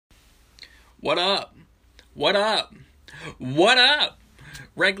What up? What up? What up?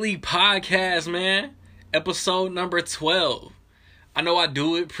 Rec League Podcast, man. Episode number 12. I know I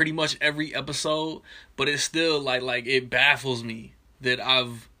do it pretty much every episode, but it's still like it baffles me that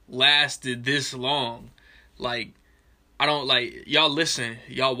I've lasted this long. Like, I don't y'all listen,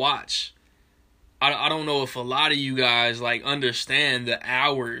 y'all watch. I don't know if a lot of you guys understand the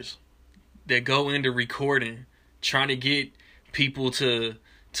hours that go into recording, trying to get people to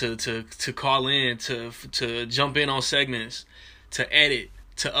call in, to jump in on segments, to edit,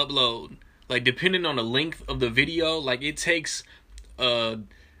 to upload. Depending on the length of the video, it takes a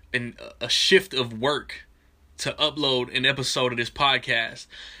shift of work to upload an episode of this podcast.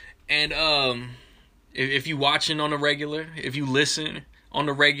 And if you watching on the regular, if you listen on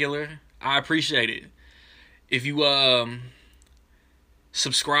the regular, I appreciate it. If you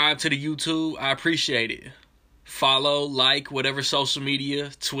subscribe to the YouTube, I appreciate it. Follow, whatever social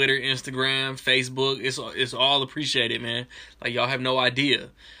media, Twitter, Instagram, Facebook, it's all appreciated, man. Y'all have no idea.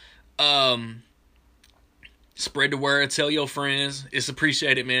 Spread the word, tell your friends. It's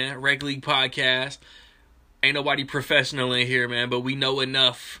appreciated, man. Rec League Podcast. Ain't nobody professional in here, man, but we know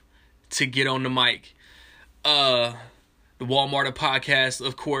enough to get on the mic. The Walmart Podcast,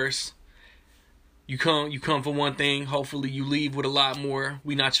 of course. You come for one thing. Hopefully you leave with a lot more.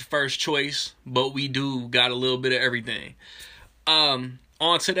 We not your first choice, but we do got a little bit of everything. On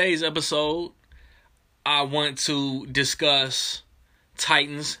today's episode, I want to discuss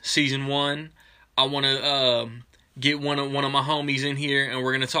Titans Season 1. I want to get one of my homies in here, and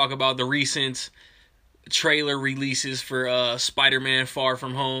we're going to talk about the recent trailer releases for Spider-Man Far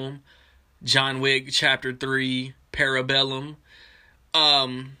From Home, John Wick Chapter 3, Parabellum.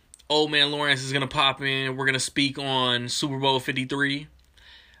 Old Man Lawrence is going to pop in. We're going to speak on Super Bowl 53.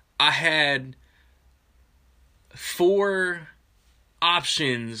 I had 4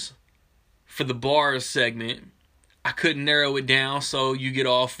 options for the bars segment. I couldn't narrow it down, so you get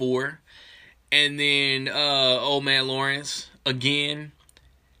all 4. And then Old Man Lawrence, again,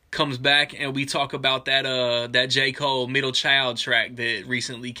 comes back and we talk about that J. Cole Middle Child track that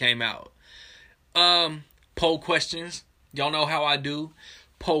recently came out. Poll questions. Y'all know how I do.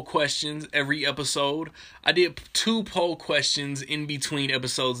 Poll questions every episode. I did 2 poll questions in between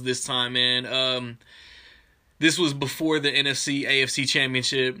episodes this time, man. This was before the NFC AFC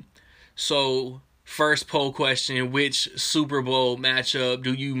Championship. So, first poll question, which Super Bowl matchup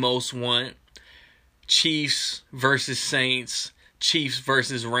do you most want? Chiefs versus Saints, Chiefs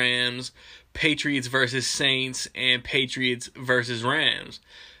versus Rams, Patriots versus Saints, and Patriots versus Rams.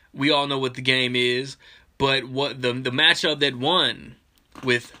 We all know what the game is, but what the matchup that won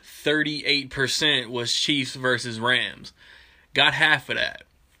with 38% was Chiefs versus Rams. Got half of that.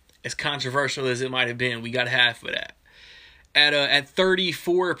 As controversial as it might have been, we got half of that. At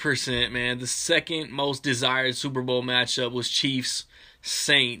 34%, man, the second most desired Super Bowl matchup was Chiefs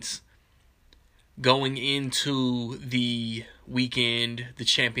Saints going into the weekend, the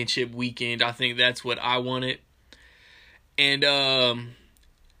championship weekend. I think that's what I wanted. And at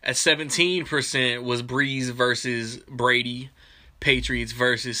 17% was Breeze versus Brady, Patriots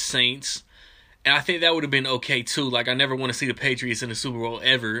versus Saints. And I think that would have been okay too. I never want to see the Patriots in the Super Bowl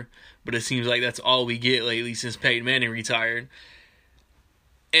ever, but it seems like that's all we get lately since Peyton Manning retired.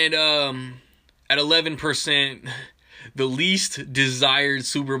 And at 11%, the least desired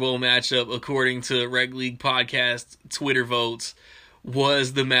Super Bowl matchup, according to Rec League Podcast Twitter votes,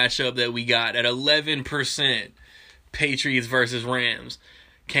 was the matchup that we got. At 11%, Patriots versus Rams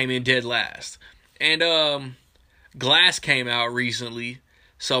came in dead last. And Glass came out recently.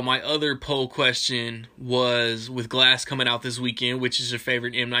 So my other poll question was, with Glass coming out this weekend, which is your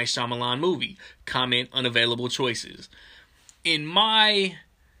favorite M. Night Shyamalan movie? Comment unavailable choices. In my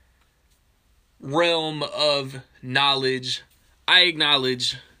realm of knowledge, I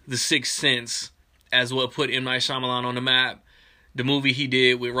acknowledge The Sixth Sense as what put M. Night Shyamalan on the map. The movie he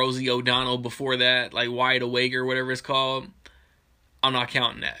did with Rosie O'Donnell before that, Wide Awake or whatever it's called, I'm not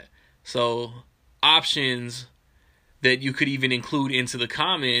counting that. So, options that you could even include into the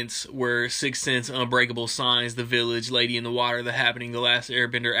comments were Sixth Sense, Unbreakable Signs, The Village, Lady in the Water, The Happening, The Last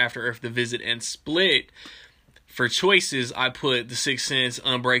Airbender, After Earth, The Visit, and Split. For choices, I put The Sixth Sense,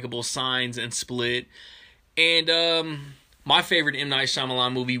 Unbreakable Signs, and Split. And my favorite M. Night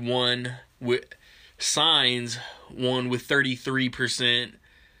Shyamalan movie won with Signs, won with 33%.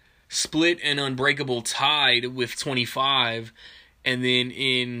 Split and Unbreakable tied with 25%. And then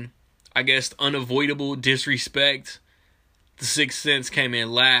in, I guess, unavoidable disrespect, The Sixth Sense came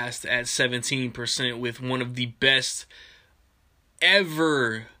in last at 17% with one of the best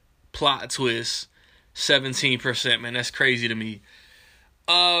ever plot twists. 17%, man, that's crazy to me.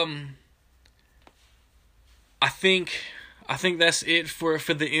 I think that's it for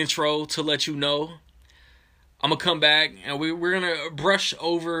the intro to let you know. I'm going to come back and we're going to brush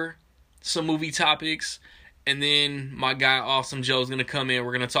over some movie topics. And then my guy Awesome Joe's going to come in.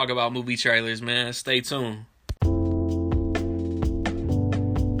 We're going to talk about movie trailers, man. Stay tuned.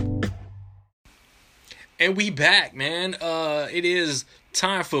 And we back, man. It is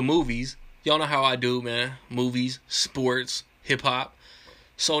time for movies. Y'all know how I do, man. Movies, sports, hip-hop.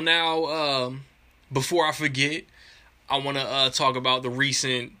 So now, before I forget, I want to talk about the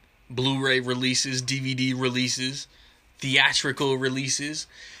recent Blu-ray releases, DVD releases, theatrical releases.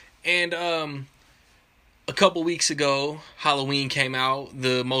 And a couple weeks ago, Halloween came out,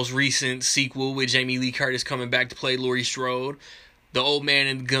 the most recent sequel with Jamie Lee Curtis coming back to play Laurie Strode. The Old Man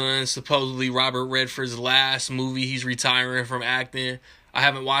and the Gun, supposedly Robert Redford's last movie. He's retiring from acting. I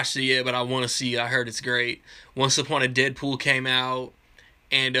haven't watched it yet, but I want to see it. I heard it's great. Once Upon a Deadpool came out,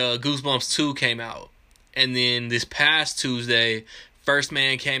 and Goosebumps 2 came out. And then this past Tuesday, First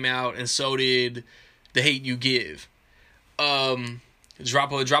Man came out, and so did The Hate U Give.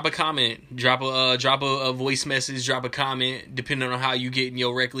 Drop a comment, drop a voice message, drop a comment, depending on how you getting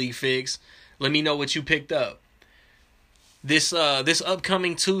your rec league fix. Let me know what you picked up. This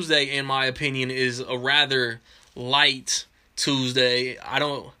upcoming Tuesday, in my opinion, is a rather light Tuesday. I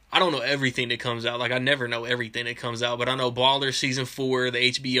don't know everything that comes out. Like, I never know everything that comes out, but I know Ballers Season 4, the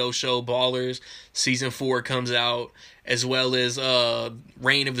HBO show Ballers Season 4 comes out, as well as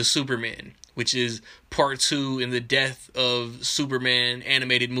Reign of the Superman, which is part 2 in the Death of Superman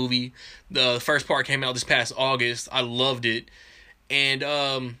animated movie. The first part came out this past August. I loved it.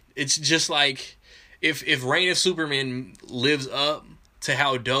 And it's just like, if Reign of Superman lives up to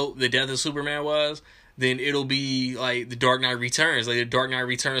how dope the Death of Superman was, then it'll be like The Dark Knight Returns. Like, The Dark Knight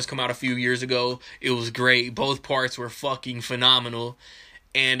Returns come out a few years ago. It was great. Both parts were fucking phenomenal.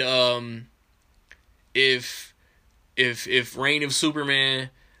 And if Reign of Superman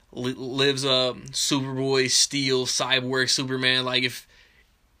lives up, Superboy, Steel, Cyborg, Superman, like, if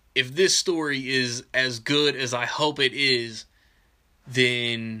this story is as good as I hope it is,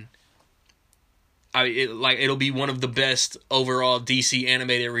 then it'll be one of the best overall DC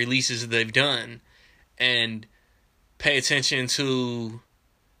animated releases they've done. And pay attention to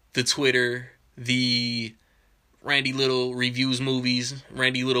the Twitter, the Randy Little Reviews Movies,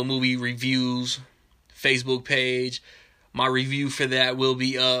 Randy Little Movie Reviews Facebook page. My review for that will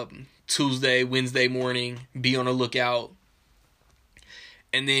be up Tuesday, Wednesday morning. Be on the lookout.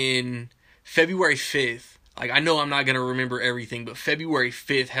 And then February 5th, like, I know I'm not going to remember everything, but February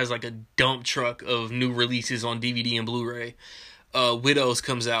 5th has like a dump truck of new releases on DVD and Blu-ray. Widows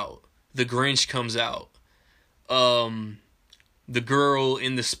comes out. The Grinch comes out. The Girl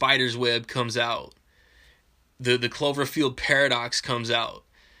in the Spider's Web comes out. The Cloverfield Paradox comes out.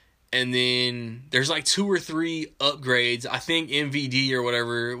 And then there's like 2 or 3 upgrades. I think MVD or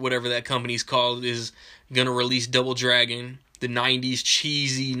whatever that company's called is going to release Double Dragon, the 90s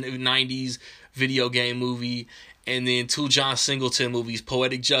cheesy 90s video game movie. And then 2 John Singleton movies,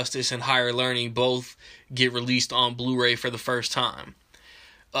 Poetic Justice and Higher Learning, both get released on Blu-ray for the first time.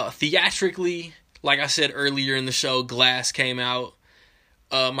 Theatrically, like I said earlier in the show, Glass came out.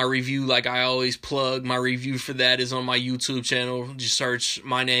 My review, like I always plug, my review for that is on my YouTube channel. Just search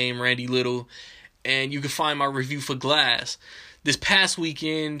my name, Randy Little, and you can find my review for Glass. This past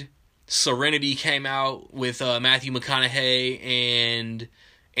weekend, Serenity came out with Matthew McConaughey and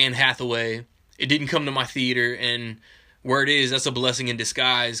Anne Hathaway. It didn't come to my theater, and word is that's a blessing in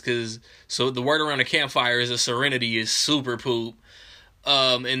disguise, so the word around the campfire is that Serenity is super poop.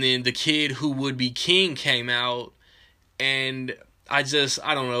 And then The Kid Who Would Be King came out, and I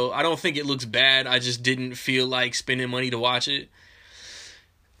don't know. I don't think it looks bad. I just didn't feel like spending money to watch it.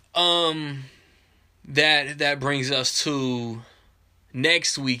 That brings us to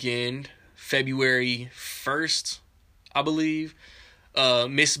next weekend, February 1st, I believe.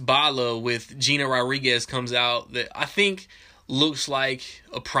 Miss Bala with Gina Rodriguez comes out that I think looks like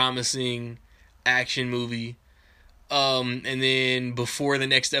a promising action movie. And then before the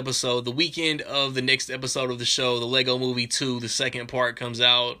next episode, the weekend of the next episode of the show, the Lego Movie 2, the second part comes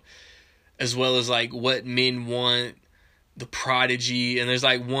out, as well as like What Men Want, The Prodigy, and there's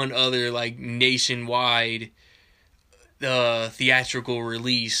like one other like nationwide theatrical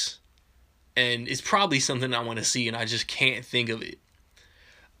release, and it's probably something I want to see, and I just can't think of it.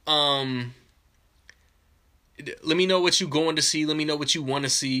 Let me know what you're going to see. Let me know what you want to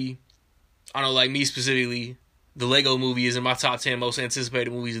see. I don't know, like me specifically, the Lego Movie is in my top 10 most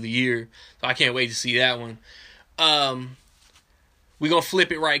anticipated movies of the year, so I can't wait to see that one. We're going to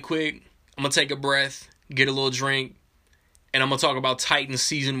flip it right quick. I'm going to take a breath, get a little drink, and I'm going to talk about Titans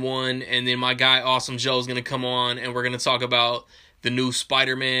Season 1, and then my guy Awesome Joe is going to come on, and we're going to talk about the new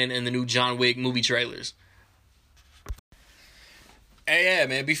Spider-Man and the new John Wick movie trailers. Hey, yeah,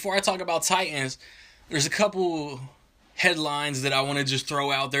 man, before I talk about Titans, there's a couple headlines that I want to just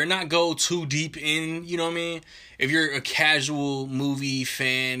throw out there, not go too deep in, you know what I mean? If you're a casual movie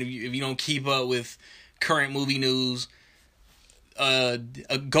fan, if you don't keep up with current movie news,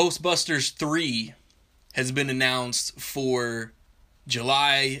 Ghostbusters 3 has been announced for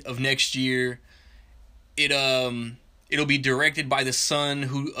July of next year. It'll be directed by the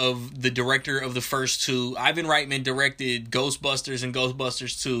son of the director of the first two. Ivan Reitman directed Ghostbusters and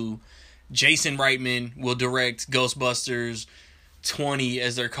Ghostbusters 2. Jason Reitman will direct Ghostbusters 20,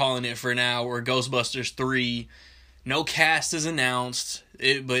 as they're calling it for now, or Ghostbusters 3. No cast is announced,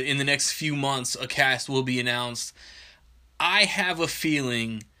 but in the next few months, a cast will be announced. I have a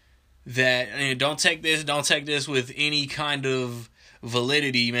feeling that, and don't take this with any kind of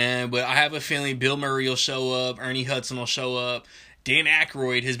validity, man, but I have a feeling Bill Murray will show up, Ernie Hudson will show up. Dan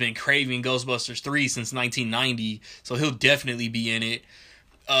Aykroyd has been craving Ghostbusters 3 since 1990, so he'll definitely be in it.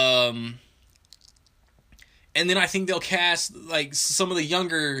 And then I think they'll cast, like, some of the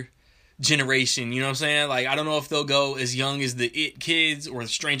younger generation, you know what I'm saying? Like, I don't know if they'll go as young as the It kids or the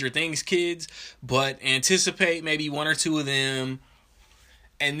Stranger Things kids, but anticipate maybe one or two of them.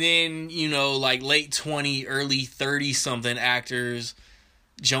 And then, you know, like late 20, early 30-something actors,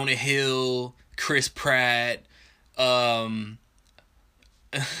 Jonah Hill, Chris Pratt, I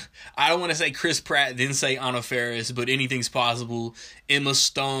don't want to say Chris Pratt, then say Anna Faris, but anything's possible. Emma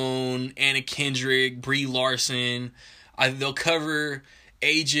Stone, Anna Kendrick, Brie Larson. They'll cover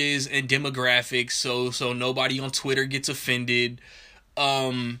ages and demographics, so nobody on Twitter gets offended.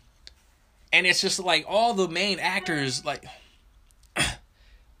 And it's just like all the main actors, like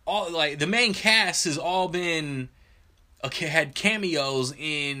all like the main cast has all been had cameos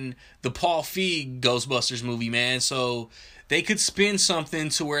in the Paul Feig Ghostbusters movie, man. So they could spin something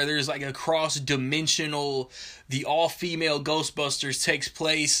to where there's like a cross-dimensional, the all-female Ghostbusters takes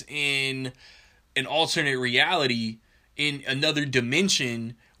place in an alternate reality, in another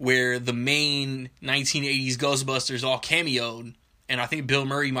dimension where the main 1980s Ghostbusters all cameoed. And I think Bill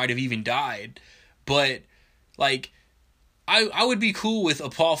Murray might have even died. But, like, I would be cool with a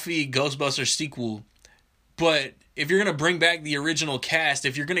Paul Feig Ghostbusters sequel. But if you're going to bring back the original cast,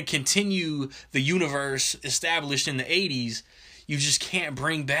 if you're going to continue the universe established in the 80s, you just can't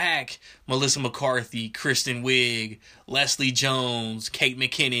bring back Melissa McCarthy, Kristen Wiig, Leslie Jones, Kate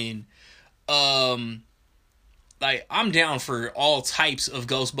McKinnon. Like, I'm down for all types of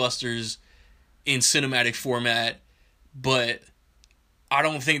Ghostbusters in cinematic format, but I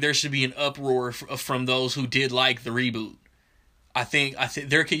don't think there should be an uproar from those who did like the reboot. I think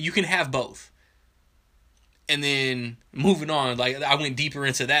you can have both. And then, moving on, like, I went deeper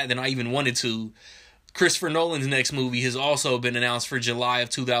into that than I even wanted to. Christopher Nolan's next movie has also been announced for July of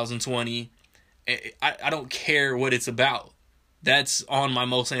 2020. I don't care what it's about. That's on my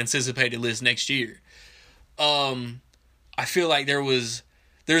most anticipated list next year. I feel like there's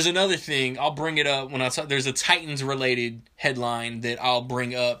another thing. I'll bring it up when there's a Titans-related headline that I'll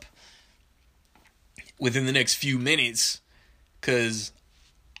bring up within the next few minutes, because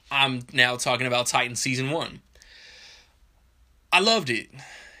I'm now talking about Titans Season 1. I loved it.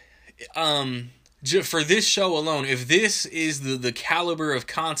 For this show alone, if this is the caliber of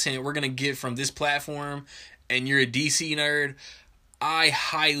content we're going to get from this platform, and you're a DC nerd, I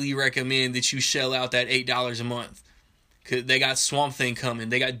highly recommend that you shell out that $8 a month. Cause they got Swamp Thing coming,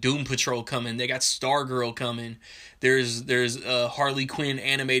 they got Doom Patrol coming, they got Stargirl coming, there's a Harley Quinn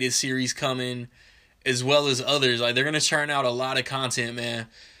animated series coming, as well as others. Like, they're going to churn out a lot of content, man.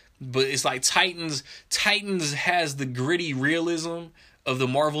 But it's like Titans has the gritty realism of the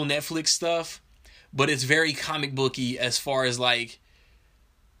Marvel Netflix stuff, but it's very comic booky as far as, like,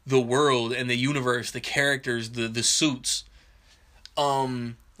 the world and the universe, the characters, the suits.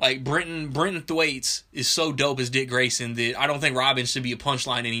 Like, Brenton Thwaites is so dope as Dick Grayson that I don't think Robin should be a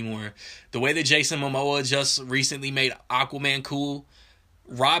punchline anymore. The way that Jason Momoa just recently made Aquaman cool,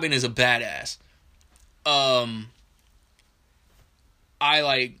 Robin is a badass. I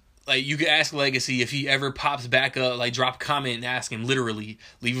like you could ask Legacy if he ever pops back up, like, drop a comment and ask him literally,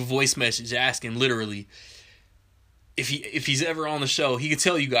 leave a voice message, ask him literally. If he's ever on the show, he could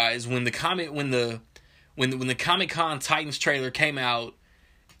tell you guys when the Comic-Con Titans trailer came out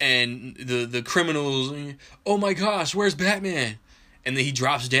and the criminals, oh my gosh, where's Batman? And then he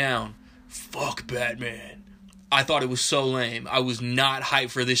drops down, fuck Batman. I thought it was so lame. I was not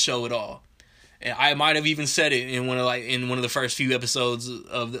hyped for this show at all. And I might have even said it in one of the first few episodes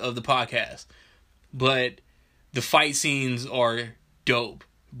of the podcast. But The fight scenes are dope,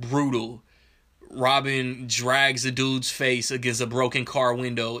 brutal. Robin drags a dude's face against a broken car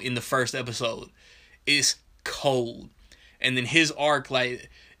window in the first episode. It's cold. And then his arc, like,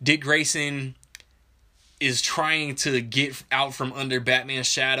 Dick Grayson is trying to get out from under Batman's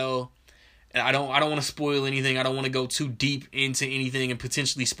shadow. And I don't want to spoil anything. I don't want to go too deep into anything and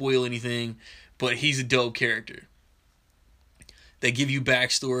potentially spoil anything. But he's a dope character. They give you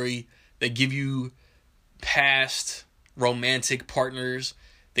backstory. They give you past romantic partners.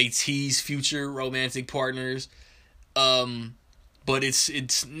 They tease future romantic partners. But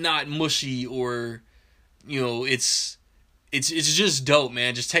it's not mushy or, it's just dope,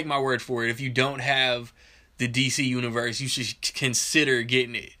 man. Just take my word for it. If you don't have the DC universe, you should consider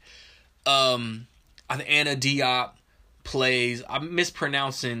getting it. I think Anna Diop plays, I'm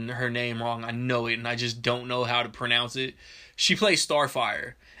mispronouncing her name wrong, I know it, and I just don't know how to pronounce it. She plays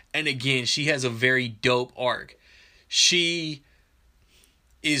Starfire, and again, she has a very dope arc. She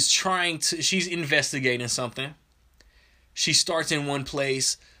is she's investigating something. She starts in one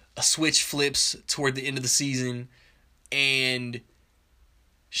place, a switch flips toward the end of the season, and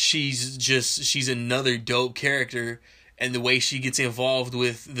she's another dope character, and the way she gets involved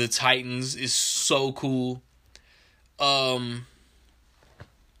with the Titans is so cool. And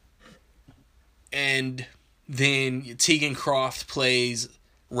then Tegan Croft plays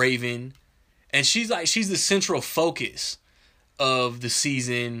Raven, and she's the central focus of the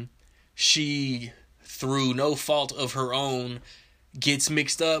season. She, through no fault of her own, gets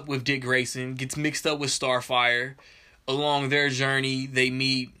mixed up with Dick Grayson, gets mixed up with Starfire. Along their journey, they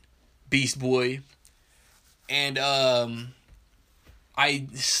meet Beast Boy. And I've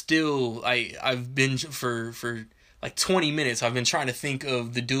been for like 20 minutes, I've been trying to think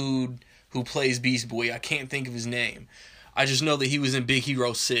of the dude who plays Beast Boy. I can't think of his name. I just know that he was in Big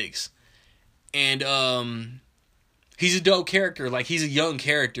Hero 6. And he's a dope character. Like, he's a young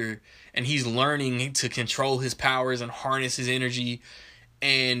character, and he's learning to control his powers and harness his energy.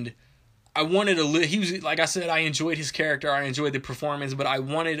 And I wanted he was, like I said, I enjoyed his character. I enjoyed the performance, but I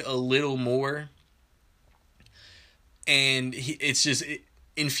wanted a little more. And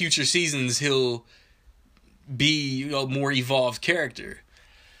in future seasons, he'll be a more evolved character.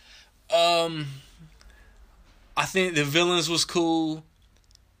 I think the villains was cool.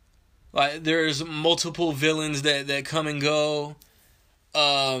 Like, there's multiple villains that come and go.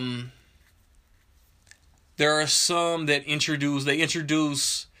 There are some that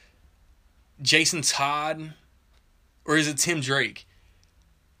introduce Jason Todd, or is it Tim Drake?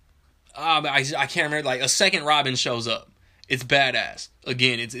 I can't remember. Like, a second Robin shows up. It's badass.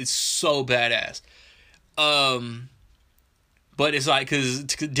 Again, it's so badass. But it's like, because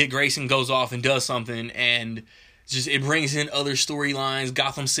Dick Grayson goes off and does something, and it brings in other storylines.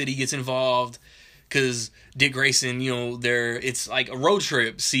 Gotham City gets involved because Dick Grayson, it's like a road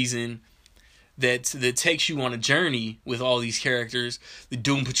trip season that takes you on a journey with all these characters. The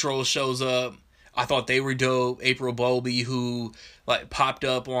Doom Patrol shows up. I thought they were dope. April Bowlby, who popped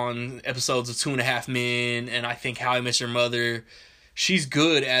up on episodes of 2.5 Men, and I think How I Met Your Mother. She's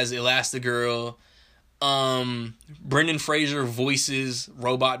good as Elastigirl. Brendan Fraser voices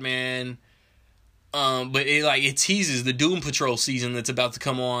Robot Man. But it teases the Doom Patrol season that's about to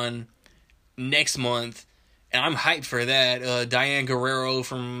come on next month, and I'm hyped for that. Diane Guerrero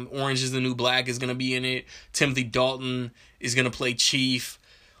from Orange is the New Black is gonna be in it. Timothy Dalton is gonna play Chief,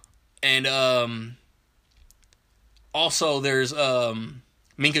 and also there's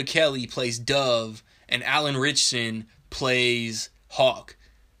Minka Kelly plays Dove, and Alan Ritchson plays Hawk.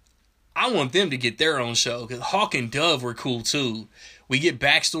 I want them to get their own show, because Hawk and Dove were cool too. We get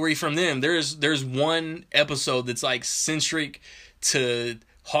backstory from them. There's one episode that's centric to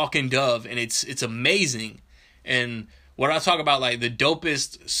Hawk and Dove, and it's amazing. And what I talk about, the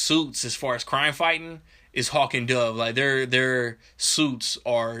dopest suits as far as crime fighting, is Hawk and Dove. Their suits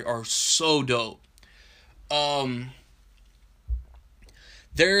are so dope.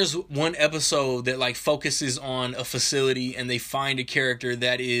 There's one episode that focuses on a facility, and they find a character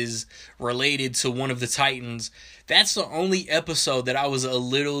that is related to one of the Titans. That's the only episode that I was a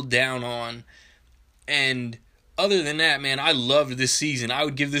little down on. And other than that, man, I loved this season. I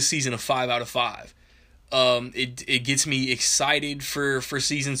would give this season a 5 out of 5. It gets me excited for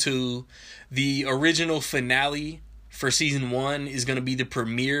season 2. The original finale for season 1 is going to be the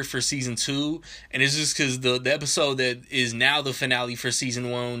premiere for season 2. And it's just because the episode that is now the finale for season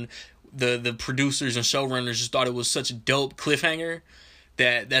 1, the producers and showrunners just thought it was such a dope cliffhanger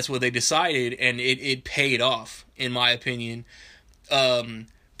that's what they decided, and it paid off, in my opinion.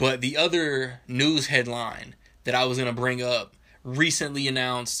 But the other news headline that I was going to bring up, recently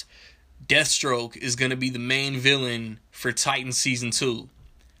announced Deathstroke is going to be the main villain for Titans Season 2.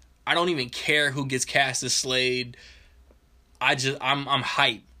 I don't even care who gets cast as Slade. I'm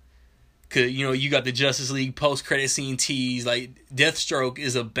hyped. Cause you got the Justice League post-credit scene tease. Like, Deathstroke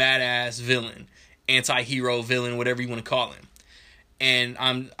is a badass villain, anti-hero villain, whatever you want to call him. And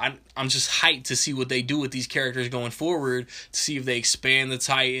I'm just hyped to see what they do with these characters going forward. To see if they expand the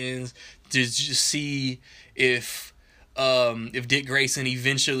Titans. To just see if Dick Grayson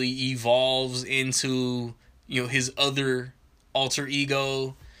eventually evolves into his other alter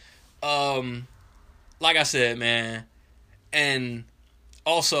ego. Like I said, man, and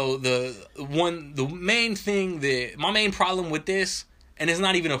also the main thing that my main problem with this, and it's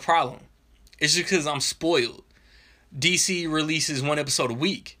not even a problem, it's just because I'm spoiled. DC releases one episode a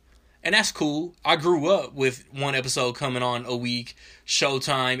week, and that's cool. I grew up with one episode coming on a week.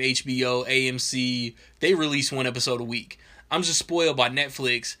 Showtime, HBO, AMC, they release one episode a week. I'm just spoiled by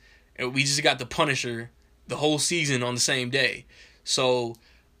Netflix, and we just got The Punisher, the whole season on the same day. So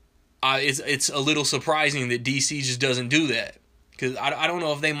it's a little surprising that DC just doesn't do that. Because I don't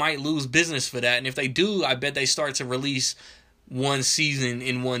know if they might lose business for that. And if they do, I bet they start to release one season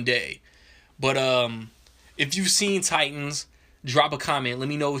in one day. But if you've seen Titans, drop a comment. Let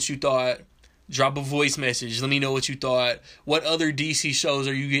me know what you thought. Drop a voice message. Let me know what you thought. What other DC shows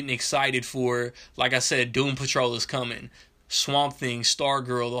are you getting excited for? Like I said, Doom Patrol is coming. Swamp Thing,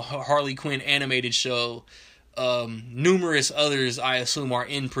 Stargirl, the Harley Quinn animated show. Numerous others I assume are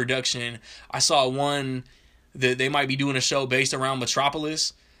in production. I saw one that they might be doing a show based around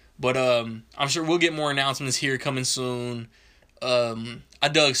Metropolis, but I'm sure we'll get more announcements here coming soon. I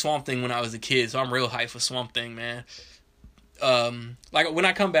dug Swamp Thing when I was a kid, so I'm real hyped for Swamp Thing, man. Like when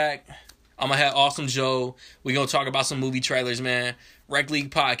I come back, I'm gonna have Awesome Joe. We gonna talk about some movie trailers, man. Rec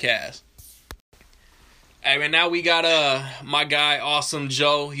League Podcast. Hey man, now we got my guy Awesome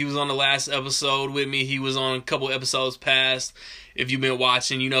Joe. He was on the last episode with me. He was on a couple episodes past. If you've been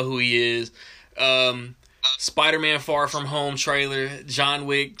watching, you know who he is. Spider-Man Far From Home trailer, John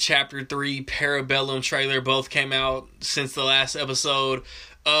Wick Chapter 3 Parabellum trailer, both came out since the last episode.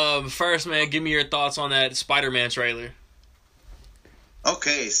 First, man, give me your thoughts on that Spider-Man trailer.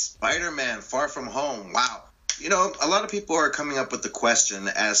 Okay, Spider-Man Far From Home. Wow. A lot of people are coming up with the question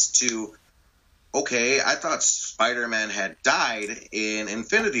as to, okay, I thought Spider-Man had died in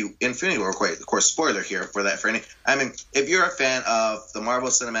Infinity War. Of course, spoiler here for that. I mean, if you're a fan of the Marvel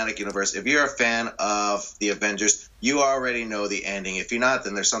Cinematic Universe, if you're a fan of the Avengers, you already know the ending. If you're not,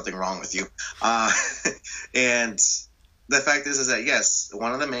 then there's something wrong with you. And the fact is that yes,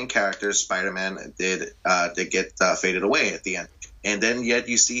 one of the main characters, Spider-Man, did get faded away at the end. And then yet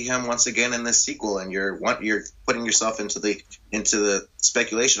you see him once again in this sequel, and you're putting yourself into the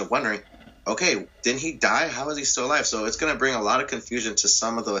speculation of wondering, okay, didn't he die? How is he still alive? So it's going to bring a lot of confusion to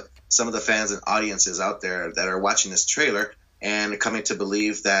some of the fans and audiences out there that are watching this trailer and coming to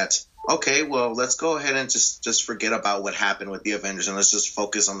believe that, okay, well, let's go ahead and just forget about what happened with the Avengers and let's just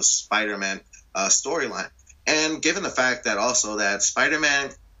focus on the Spider-Man storyline. And given the fact that also that Spider-Man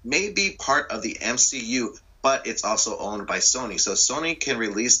may be part of the MCU, but it's also owned by Sony. So Sony can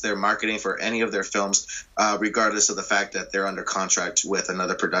release their marketing for any of their films regardless of the fact that they're under contract with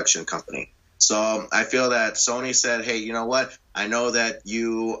another production company. So I feel that Sony said, hey, you know what? I know that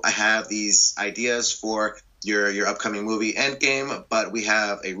you have these ideas for your upcoming movie Endgame, but we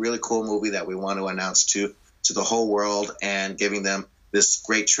have a really cool movie that we want to announce to the whole world, and giving them this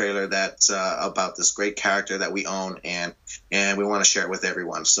great trailer that's about this great character that we own, and we want to share it with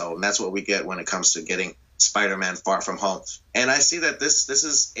everyone. So that's what we get when it comes to getting Spider-Man Far From Home. And I see that this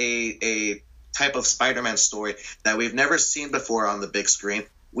is a type of Spider-Man story that we've never seen before on the big screen.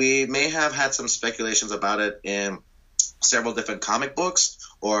 We may have had some speculations about it in several different comic books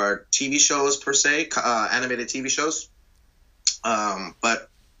or TV shows per se, animated TV shows. But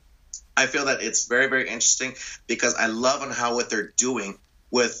I feel that it's very, very interesting because I love on how what they're doing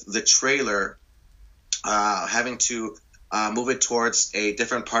with the trailer, having to move it towards a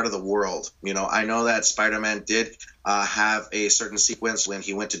different part of the world. I know that Spider-Man did have a certain sequence when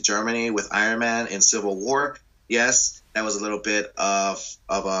he went to Germany with Iron Man in Civil War. Yes, that was a little bit of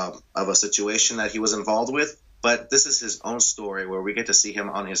a situation that he was involved with, but this is his own story where we get to see him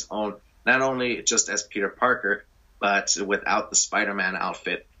on his own, not only just as Peter Parker, but without the Spider-Man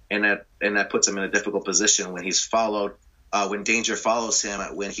outfit, and that puts him in a difficult position when he's followed. When danger follows him,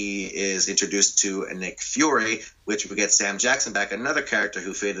 when he is introduced to Nick Fury, which we get Sam Jackson back, another character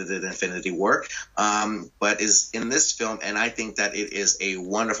who faded in Infinity War, but is in this film, and I think that it is a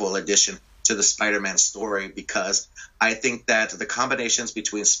wonderful addition to the Spider-Man story, because I think that the combinations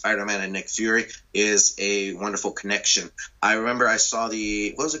between Spider-Man and Nick Fury is a wonderful connection. I remember I saw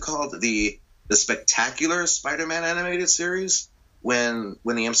what was it called? The Spectacular Spider-Man animated series when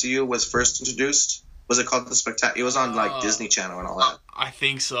the MCU was first introduced. Was it called the Spectacular? It was on like Disney Channel and all that. I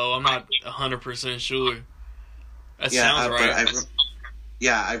think so. I'm not 100% sure. That sounds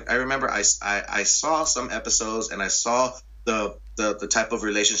right. I remember I saw some episodes, and I saw the type of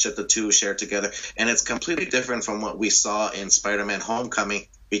relationship the two shared together, and it's completely different from what we saw in Spider-Man Homecoming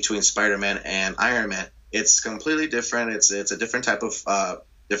between Spider-Man and Iron Man. It's completely different. It's a different type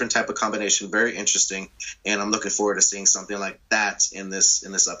of combination. Very interesting, and I'm looking forward to seeing something like that in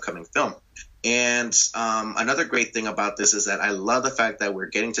this upcoming film. And another great thing about this is that I love the fact that we're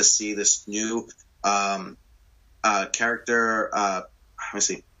getting to see this new character. Let me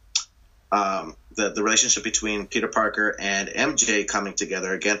see. The relationship between Peter Parker and MJ coming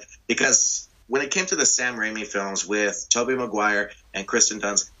together again, because when it came to the Sam Raimi films with Tobey Maguire and Kristen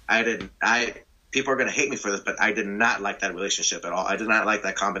Dunst, people are going to hate me for this, but I did not like that relationship at all. I did not like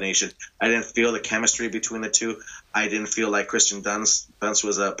that combination. I didn't feel the chemistry between the two. I didn't feel like Kristen Dunst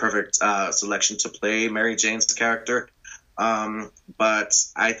was a perfect selection to play Mary Jane's character. But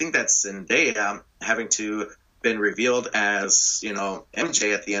I think that Zendaya having to been revealed as,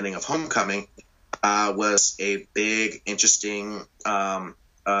 MJ at the ending of Homecoming was a big, interesting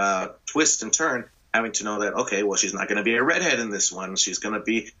twist and turn, having to know that, okay, well, she's not going to be a redhead in this one. She's going to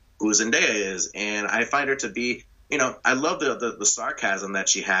be who Zendaya is. And I find her to be, I love the sarcasm that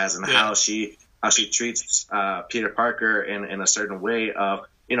she has, and how she treats Peter Parker in a certain way of,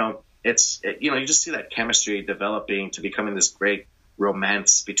 you just see that chemistry developing to becoming this great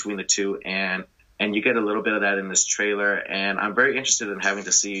romance between the two. And you get a little bit of that in this trailer, and I'm very interested in having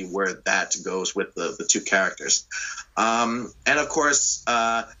to see where that goes with the two characters. And of course,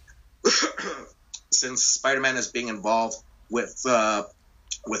 since Spider-Man is being involved with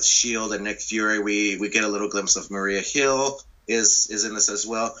S.H.I.E.L.D. and Nick Fury, we get a little glimpse of Maria Hill is in this as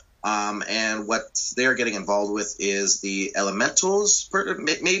well. And what they're getting involved with is the Elementals,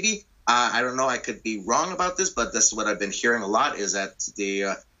 maybe. I don't know. I could be wrong about this, but this is what I've been hearing a lot, is that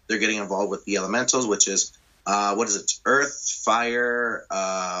they're getting involved with the Elementals, which is, what is it? Earth, fire,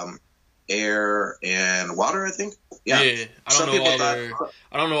 air, and water, I think. Yeah. I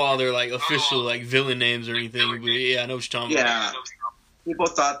don't know all their like official like villain names or anything, but yeah, I know what you're talking about. People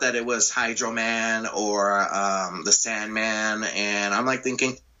thought that it was Hydro Man or the Sandman, and I'm like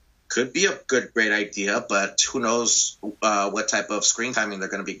thinking, could be a great idea, but who knows what type of screen timing they're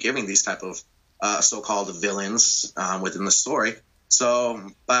going to be giving these type of so-called villains within the story. So,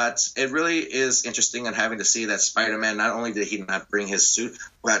 but it really is interesting, and having to see that Spider-Man, not only did he not bring his suit,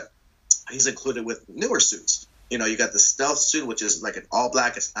 but he's included with newer suits. You got the stealth suit, which is like an all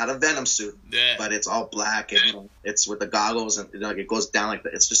black. It's not a Venom suit, but it's all black, and it's with the goggles, and it goes down like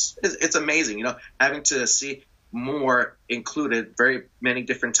that. It's amazing, having to see more included, very many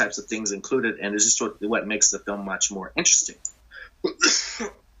different types of things included, and it's just what makes the film much more interesting.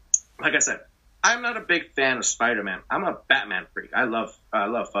 Like I said, I'm not a big fan of Spider-Man. I'm a Batman freak. I love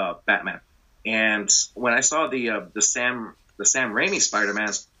Batman, and when I saw the Sam Raimi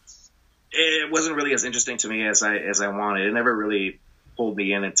Spider-Mans, it wasn't really as interesting to me as I wanted. It never really pulled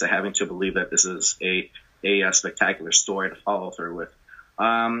me into having to believe that this is a spectacular story to follow through with.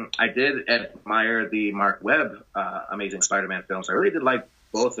 I did admire the Mark Webb Amazing Spider-Man films. I really did like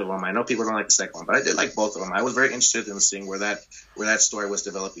both of them. I know people don't like the second one, but I did like both of them. I was very interested in seeing where that story was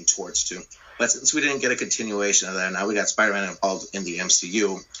developing towards to. But since we didn't get a continuation of that, now we got Spider-Man involved in the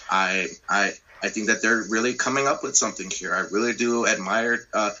MCU. I think that they're really coming up with something here. I really do admire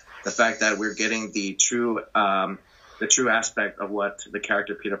the fact that we're getting the true aspect of what the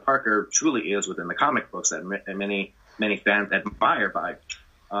character Peter Parker truly is within the comic books that many fans admire by.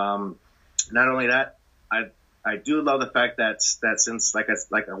 Not only that, I do love the fact that since like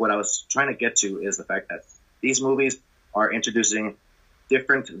what I was trying to get to is the fact that these movies are introducing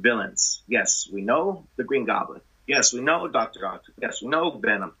different villains. Yes, we know the Green Goblin. Yes, we know Dr. Octopus. Yes, we know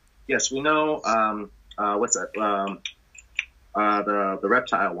Venom. Yes, we know what's that? The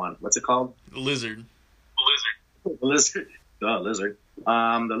reptile one. What's it called? The lizard. The lizard.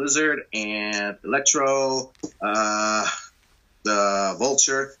 The lizard and Electro, the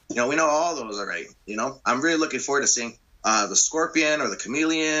Vulture. We know all those already. I'm really looking forward to seeing the Scorpion or the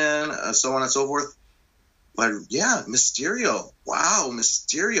Chameleon, so on and so forth. But yeah, Mysterio. Wow,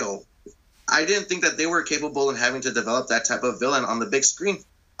 Mysterio. I didn't think that they were capable in having to develop that type of villain on the big screen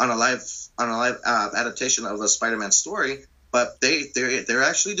on a live adaptation of a Spider-Man story, but they're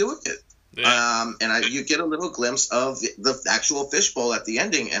actually doing it. Yeah. And you get a little glimpse of the actual fishbowl at the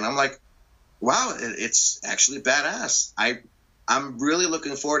ending, and I'm like, wow, it's actually badass. I'm really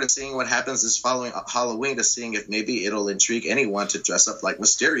looking forward to seeing what happens this following Halloween, to seeing if maybe it'll intrigue anyone to dress up like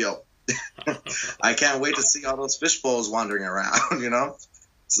Mysterio. I can't wait to see all those fish bowls wandering around, you know?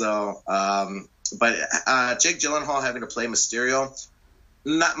 So, but Jake Gyllenhaal having to play Mysterio,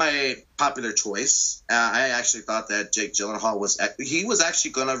 not my popular choice. I actually thought that Jake Gyllenhaal was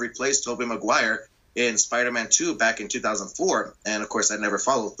actually going to replace Tobey Maguire in Spider-Man 2 back in 2004, and of course that never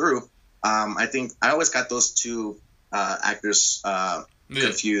followed through. I think I always got those two actors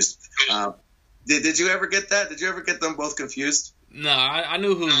confused. Did you ever get that? Did you ever get them both confused? No, I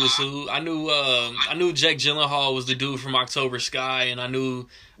knew who was who. I knew Jake Gyllenhaal was the dude from October Sky, and I knew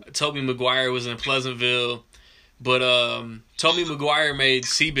Tobey Maguire was in Pleasantville. But Tobey Maguire made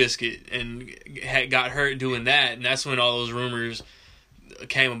Seabiscuit and got hurt doing that, and that's when all those rumors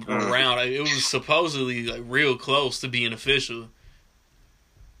came around. It was supposedly like real close to being official.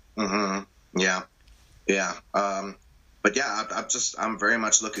 Yeah. But yeah, I'm very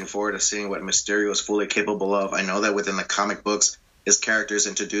much looking forward to seeing what Mysterio is fully capable of. I know that within the comic books, his character is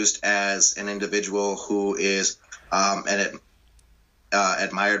introduced as an individual who is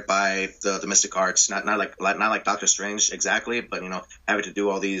admired by the mystic arts, not like Doctor Strange exactly, but having to do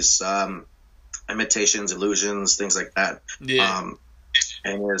all these imitations, illusions, things like that. Yeah.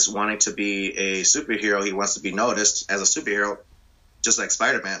 And is wanting to be a superhero. He wants to be noticed as a superhero, just like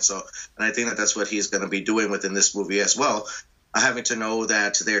Spider-Man. So, and I think that that's what he's going to be doing within this movie as well. Having to know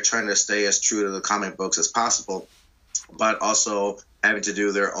that they're trying to stay as true to the comic books as possible, but also having to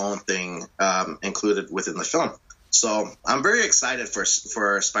do their own thing included within the film. So I'm very excited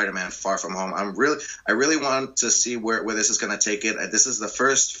for Spider-Man Far From Home. I really want to see where this is going to take it. This is the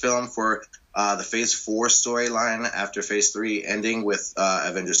first film for the Phase 4 storyline after Phase 3 ending with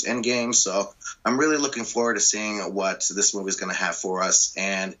Avengers Endgame. So I'm really looking forward to seeing what this movie is going to have for us,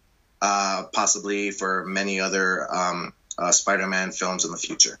 and possibly for many other Spider-Man films in the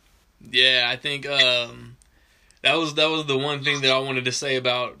future. Yeah, I think that was the one thing that I wanted to say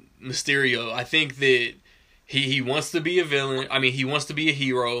about Mysterio. I think that he wants to be a villain. I mean, he wants to be a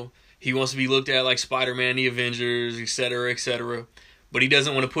hero. He wants to be looked at like Spider-Man, the Avengers, etc., etc. But he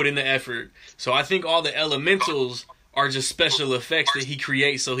doesn't want to put in the effort. So I think all the elementals are just special effects that he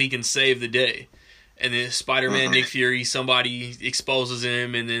creates so he can save the day. And then Spider-Man, Nick Fury, somebody exposes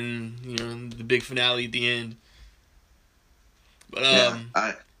him, and then the big finale at the end.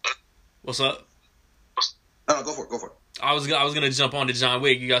 But what's up? No, go for it. I was gonna jump on to John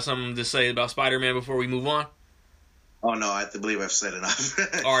Wick. You got something to say about Spider-Man before we move on? Oh no, I believe I've said enough.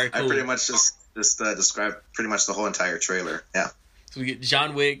 All right, cool. I pretty much just described pretty much the whole entire trailer. Yeah. So we get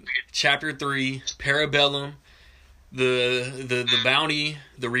John Wick, Chapter 3, Parabellum, the bounty,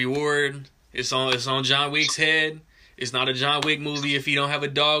 the reward. It's on John Wick's head. It's not a John Wick movie if he don't have a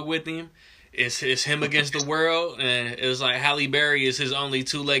dog with him. It's him against the world, and it's like Halle Berry is his only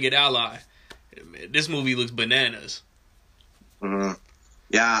two-legged ally. This movie looks bananas.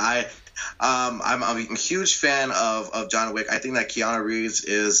 Yeah, I'm a huge fan of John Wick. I think that Keanu Reeves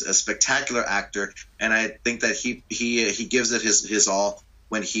is a spectacular actor, and I think that he gives it his all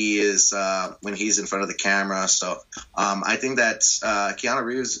when he's in front of the camera. So I think that Keanu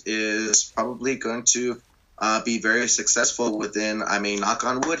Reeves is probably going to be very successful within. I mean, knock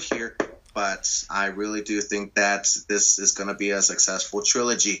on wood here, but I really do think that this is going to be a successful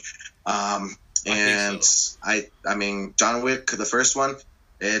trilogy. And so. I mean, John Wick, the first one,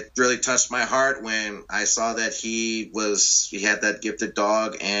 it really touched my heart when I saw that he had that gifted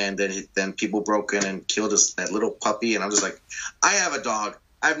dog, and then people broke in and killed that little puppy, and I'm just like, I have a dog.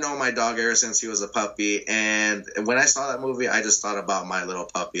 I've known my dog ever since he was a puppy, and when I saw that movie, I just thought about my little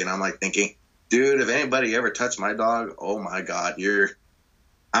puppy, and I'm like thinking, dude, if anybody ever touched my dog, oh my God,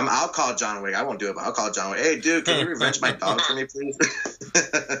 I'll call John Wick. I won't do it, but I'll call John Wick. Hey, dude, can you revenge my dog for me, please?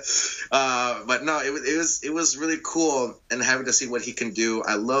 But no, it was really cool, and having to see what he can do.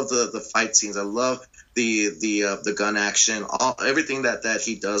 I love the fight scenes. I love the gun action. Everything that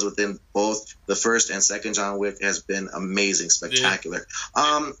he does within both the first and second John Wick has been amazing, spectacular.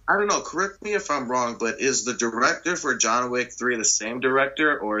 Yeah. I don't know. Correct me if I'm wrong, but is the director for John Wick 3 the same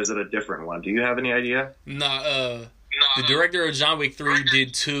director, or is it a different one? Do you have any idea? Nah. The director of John Wick 3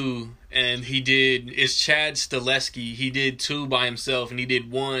 did 2, and it's Chad Stahelski. He did 2 by himself, and he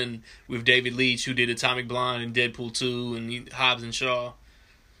did 1 with David Leitch, who did Atomic Blonde and Deadpool 2 and Hobbs and Shaw.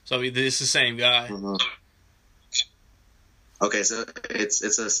 So I mean, it's the same guy. Okay, so it's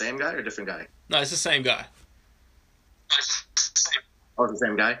the same guy or a different guy? No, it's the same guy. Oh, it's the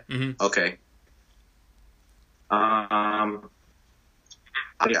same guy? Mm-hmm. Okay.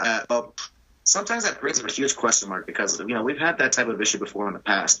 Well, sometimes that brings up a huge question mark because we've had that type of issue before in the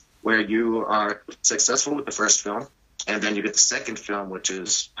past. where you are successful with the first film, and then you get the second film, which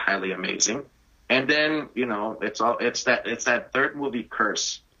is highly amazing, and then it's that third movie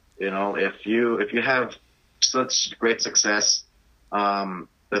curse. If you have such great success, the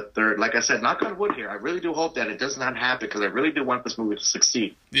third, like I said, knock on wood here. I really do hope that it does not happen because I really do want this movie to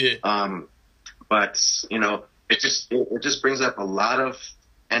succeed. Yeah. But it just brings up a lot of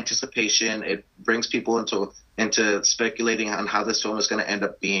anticipation. It brings people into speculating on how this film is going to end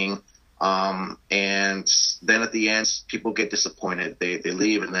up being. And then at the end, people get disappointed. They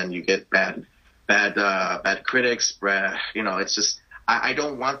leave, and then you get bad critics. It's just. I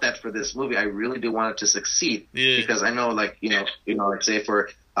don't want that for this movie. I really do want it to succeed because I know, like say for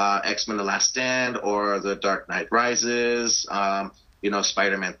X-Men: The Last Stand or The Dark Knight Rises,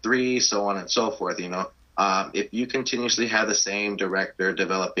 Spider-Man 3, so on and so forth. If you continuously have the same director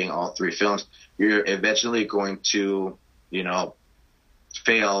developing all three films, you're eventually going to,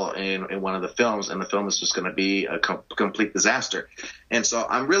 fail in one of the films, and the film is just going to be a complete disaster. And so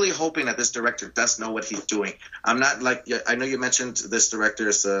I'm really hoping that this director does know what he's doing. I'm not like, I know you mentioned this director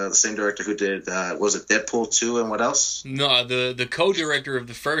is the same director who did, was it Deadpool 2 and what else? No, the co-director of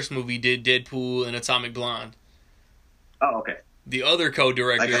the first movie did Deadpool and Atomic Blonde. Oh, okay. The other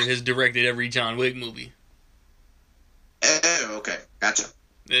co-director has directed every John Wick movie. Oh, okay. Gotcha.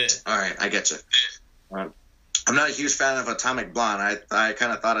 Yeah. All right, I get you. I'm not a huge fan of Atomic Blonde. I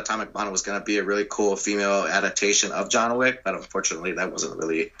kind of thought Atomic Blonde was going to be a really cool female adaptation of John Wick, but unfortunately that wasn't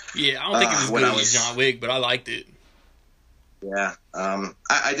really... Yeah, I don't think it was good as John Wick, but I liked it. Yeah.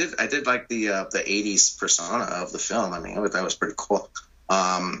 I did like the 80s persona of the film. I mean, I thought that was pretty cool.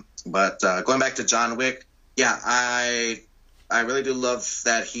 But going back to John Wick, yeah, I really do love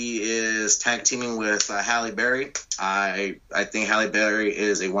that he is tag teaming with Halle Berry. I think Halle Berry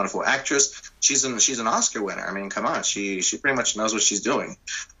is a wonderful actress. She's an Oscar winner. I mean, come on, she pretty much knows what she's doing.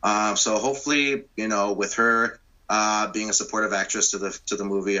 So hopefully, with her being a supportive actress to the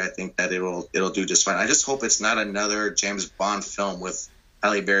movie, I think that it'll do just fine. I just hope it's not another James Bond film with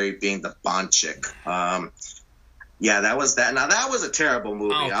Halle Berry being the Bond chick. Yeah, that was that. Now that was a terrible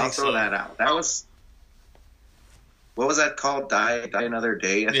movie. I'll throw that out. That was. What was that called? Die Another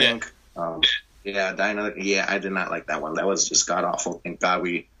Day, I think. Yeah, Die Another. Yeah, I did not like that one. That was just god awful. Thank God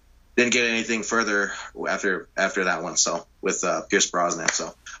we didn't get anything further after that one. So with Pierce Brosnan.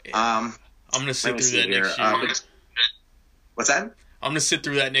 So I'm gonna sit through that next year. What's that? I'm gonna sit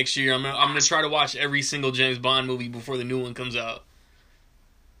through that next year. I'm gonna try to watch every single James Bond movie before the new one comes out.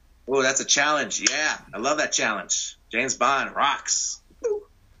 Oh, that's a challenge. Yeah, I love that challenge. James Bond rocks.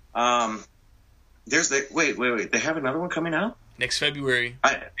 There's the wait. They have another one coming out next February.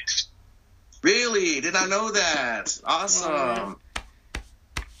 Really? Did not know that. Awesome.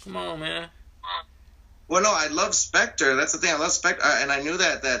 Come on, man. Well, no, I love Spectre. That's the thing. I love Spectre, and I knew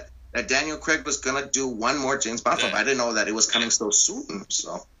that Daniel Craig was gonna do one more James Bond film. I didn't know that it was coming so soon.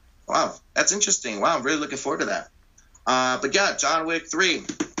 So, wow, that's interesting. Wow, I'm really looking forward to that. But yeah, John Wick 3.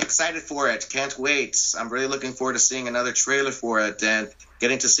 Excited for it. Can't wait. I'm really looking forward to seeing another trailer for it and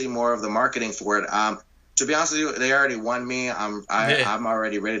getting to see more of the marketing for it. To be honest with you, they already won me. I'm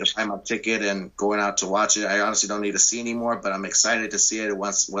already ready to buy my ticket and going out to watch it. I honestly don't need to see anymore, but I'm excited to see it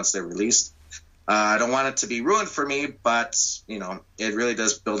once they're released. I don't want it to be ruined for me, but it really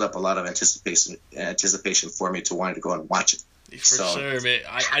does build up a lot of anticipation for me to want to go and watch it. For sure, man.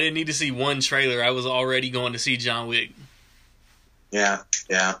 I didn't need to see one trailer. I was already going to see John Wick. Yeah.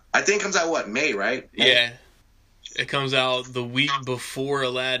 I think it comes out, May, right? May? Yeah. It comes out the week before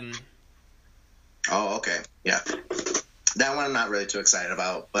Aladdin. Oh, okay. Yeah. That one I'm not really too excited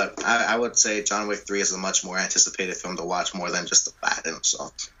about, but I would say John Wick 3 is a much more anticipated film to watch more than just Aladdin,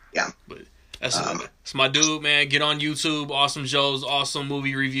 so, yeah. But that's my dude, man. Get on YouTube. Awesome shows, awesome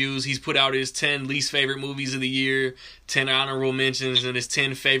movie reviews. He's put out his 10 least favorite movies of the year, 10 honorable mentions, and his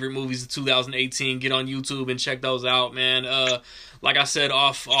 10 favorite movies of 2018. Get on YouTube and check those out, man. Like I said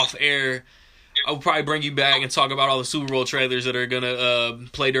off air, I'll probably bring you back and talk about all the Super Bowl trailers that are going to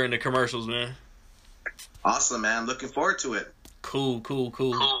play during the commercials, man. Awesome, man. Looking forward to it. Cool.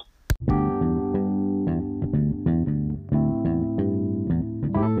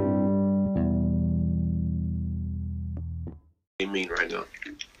 You mean right now?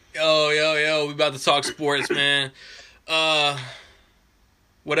 Yo, we about to talk sports, man.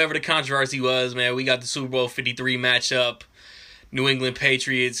 Whatever the controversy was, man, we got the Super Bowl 53 matchup. New England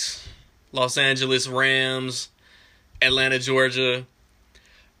Patriots, Los Angeles Rams, Atlanta, Georgia.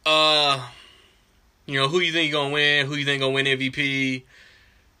 Who you think gonna win? Who you think gonna win MVP?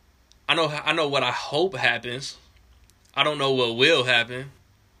 I know what I hope happens. I don't know what will happen.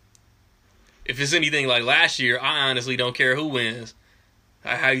 If it's anything like last year, I honestly don't care who wins.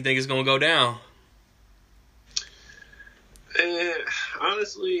 How you think it's gonna go down? And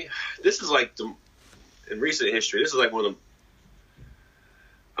honestly, this is like in recent history. This is like one of the.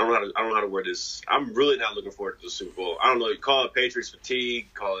 I don't know how to word this. I'm really not looking forward to the Super Bowl. I don't know. You call it Patriots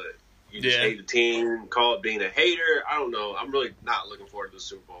fatigue. Call it you just hate the team. Call it being a hater. I don't know. I'm really not looking forward to the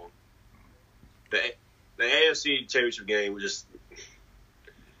Super Bowl. The AFC Championship game was just.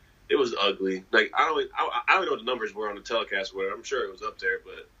 It was ugly. Like I don't know what the numbers were on the telecast or whatever. I'm sure it was up there,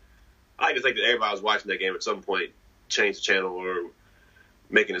 but I like to think that everybody was watching that game at some point, changed the channel or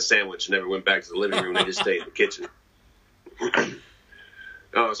making a sandwich and never went back to the living room. They just stayed in the kitchen.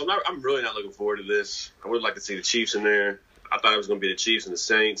 So I'm really not looking forward to this. I would like to see the Chiefs in there. I thought it was going to be the Chiefs and the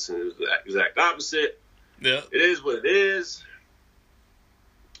Saints, and it was the exact opposite. Yeah. It is what it is.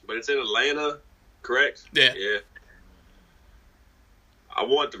 But it's in Atlanta, correct? Yeah. Yeah. I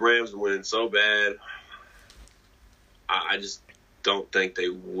want the Rams to win so bad. I just don't think they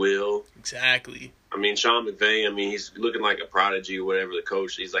will. Exactly. I mean, Sean McVay, he's looking like a prodigy or whatever, the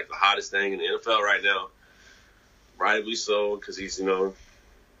coach. He's like the hottest thing in the NFL right now. Rightly so, because he's,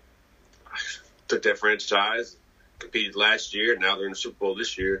 took that franchise, competed last year, now they're in the Super Bowl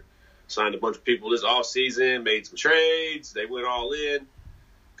this year. Signed a bunch of people this offseason, made some trades. They went all in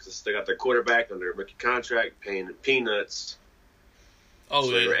because they got their quarterback under a rookie contract, paying them peanuts. Oh,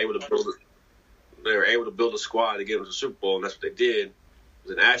 so yeah. They were able to build a squad to get them to the Super Bowl, and that's what they did.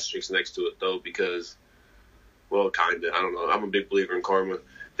 There's an asterisk next to it, though, because, well, kind of. I don't know. I'm a big believer in karma.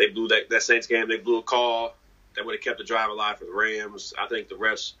 They blew that Saints game. They blew a call that would have kept the drive alive for the Rams. I think the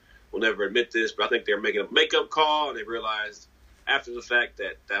refs will never admit this, but I think they're making a makeup call, and they realized after the fact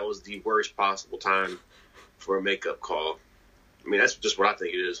that that was the worst possible time for a makeup call. That's just what I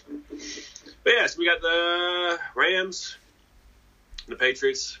think it is. But, yeah, so we got the Rams, the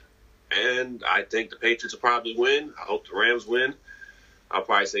Patriots, and I think the Patriots will probably win. I hope the Rams win. I'll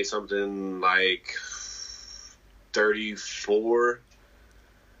probably say something like 34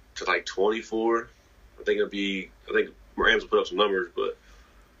 to like 24. I think Rams will put up some numbers, but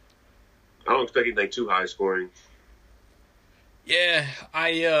I don't expect anything too high scoring. Yeah,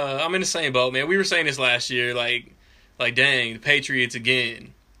 I'm in the same boat, man. We were saying this last year, like dang, the Patriots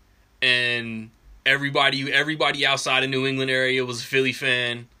again, and everybody outside the New England area was a Philly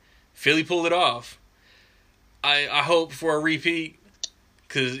fan. Philly pulled it off. I hope for a repeat,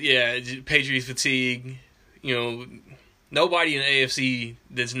 because Patriots fatigue. Nobody in the AFC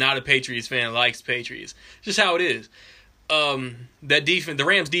that's not a Patriots fan likes Patriots. Just how it is. That defense, the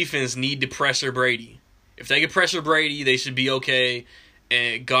Rams defense, need to pressure Brady. If they can pressure Brady, they should be okay.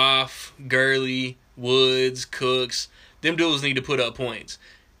 And Goff, Gurley, Woods, Cooks, them dudes need to put up points.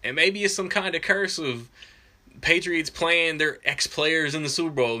 And maybe it's some kind of curse of Patriots playing their ex-players in the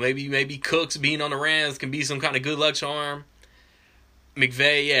Super Bowl. Maybe Cooks being on the Rams can be some kind of good luck charm.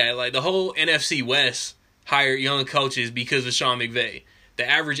 McVay, like the whole NFC West hired young coaches because of Sean McVay. The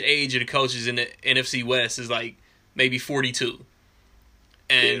average age of the coaches in the NFC West is like maybe 42.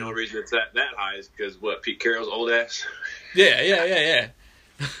 And the only reason it's that high is because, Pete Carroll's old ass? Yeah.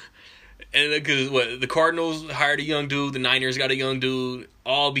 And because, the Cardinals hired a young dude, the Niners got a young dude,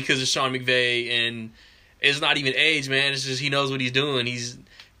 all because of Sean McVay, and it's not even age, man. It's just he knows what he's doing. He's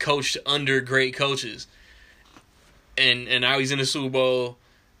coached under great coaches. And now he's in the Super Bowl.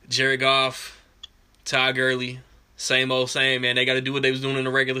 Jared Goff, Ty Gurley, same old same, man. They got to do what they was doing in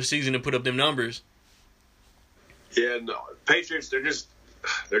the regular season and put up them numbers. Yeah, no, Patriots, they're just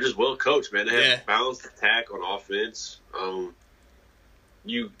well coached, man. They have balanced attack on offense.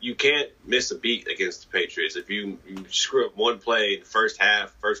 You can't miss a beat against the Patriots. If you screw up one play in the first half,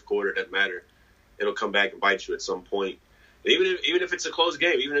 first quarter, it doesn't matter. It'll come back and bite you at some point. And even if it's a close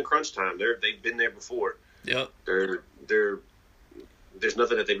game, even in crunch time, they've been there before. Yep. There's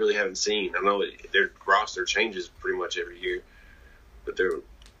nothing that they really haven't seen. I know their roster changes pretty much every year, but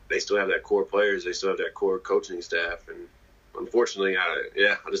they still have that core players. They still have that core coaching staff, and unfortunately, I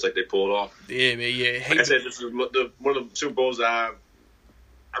just like they pull it off. Yeah, man. Yeah. Like I said, this is one of the Super Bowls that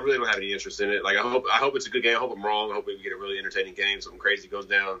I really don't have any interest in it. Like I hope it's a good game. I hope I'm wrong. I hope we get a really entertaining game. Something crazy goes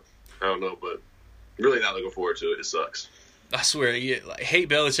down. I don't know, but really not looking forward to it. It sucks. I swear, hate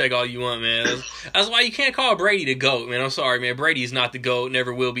Belichick all you want, man. That's why you can't call Brady the GOAT, man. I'm sorry, man. Brady is not the GOAT,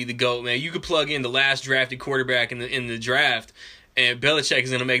 never will be the GOAT, man. You could plug in the last drafted quarterback in the draft, and Belichick is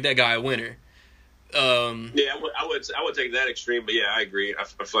going to make that guy a winner. I would take that extreme, but I agree. I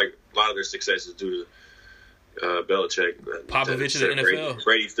feel like a lot of their success is due to Belichick. Popovich in the NFL.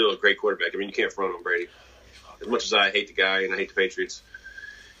 Brady's still a great quarterback. You can't front on Brady. As much as I hate the guy and I hate the Patriots,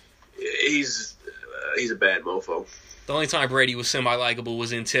 he's a bad mofo. The only time Brady was semi-likable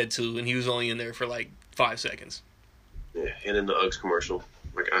was in Ted 2, and he was only in there for like 5 seconds. Yeah, and in the Uggs commercial.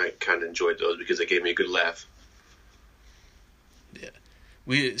 Like, I kind of enjoyed those because they gave me a good laugh. Yeah.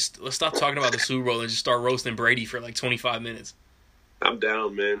 Let's stop talking about the Super Bowl and just start roasting Brady for like 25 minutes. I'm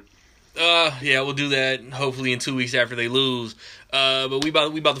down, man. Yeah, we'll do that hopefully in 2 weeks after they lose. But we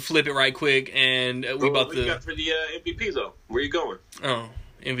about to flip it right quick, and What you got for the MVP though? Where you going? Oh,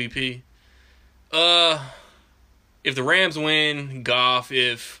 MVP. If the Rams win, Goff.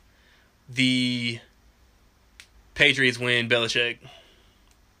 If the Patriots win, Belichick.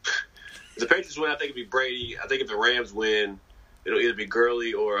 If the Patriots win, I think it'd be Brady. I think if the Rams win, it'll either be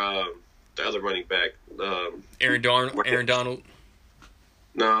Gurley or the other running back. Aaron Donald.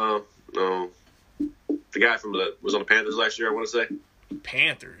 No. The guy was on the Panthers last year, I want to say.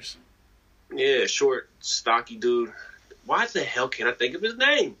 Panthers? Yeah, short, stocky dude. Why the hell can't I think of his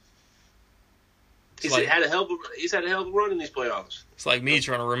name? He's had a hell of a run in these playoffs. It's like me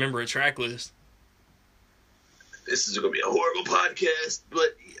trying to remember a track list. This is going to be a horrible podcast,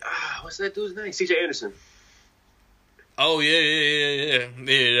 but what's that dude's name? C.J. Anderson. Oh, yeah,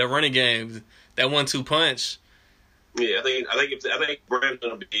 that running game. That 1-2 punch. Yeah, I think Rams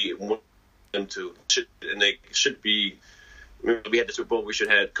going to be one of them two. And they should be. Remember, we had the Super Bowl. We should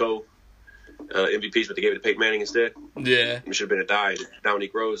have had MVPs, but they gave it to Peyton Manning instead. Yeah. It should have been a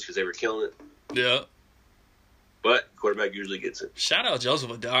Dominique Rose because they were killing it. Yeah. But quarterback usually gets it. Shout out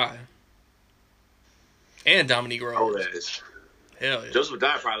Joseph Adai. And Dominique Rose. Oh, that is. Hell yeah. Joseph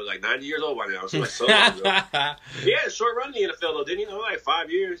Adai probably like 90 years old by now. So like so long ago. He had a short run in the NFL though, didn't he? Like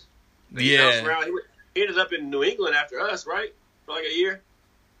 5 years. He ended up in New England after us, right? For like a year.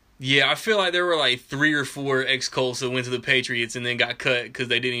 Yeah, I feel like there were like 3 or 4 ex-Colts that went to the Patriots and then got cut because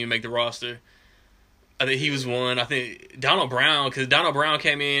they didn't even make the roster. I think he was one. I think Donald Brown, because Donald Brown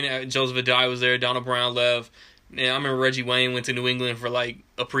came in, Joseph Adai was there, Donald Brown left. Yeah, I remember Reggie Wayne went to New England for like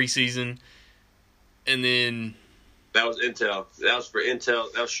a preseason. And then... That was Intel. That was for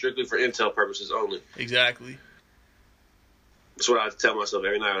Intel. That was strictly for Intel purposes only. Exactly. That's what I tell myself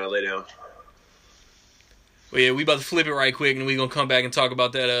every night when I lay down. Well, yeah, we about to flip it right quick, and we gonna come back and talk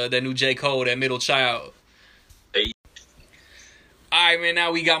about that new J. Cole, that middle child. Hey. All right, man.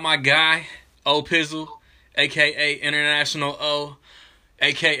 Now we got my guy, O Pizzle, aka International O,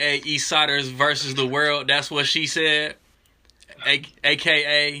 aka Eastsiders versus the World. That's what she said.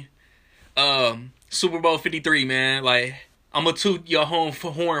 AKA Super Bowl 53, man. Like, I'm gonna toot your horn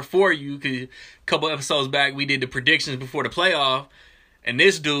for you, because a couple episodes back we did the predictions before the playoff, and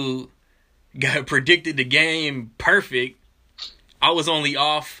this dude got predicted the game perfect. I was only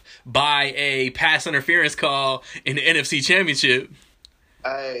off by a pass interference call in the NFC Championship.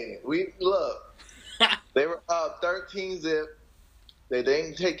 Hey, look. They were up 13-zip. They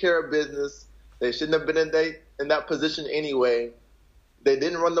didn't take care of business. They shouldn't have been in that position anyway. They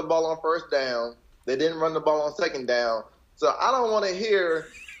didn't run the ball on first down. They didn't run the ball on second down. So I don't want to hear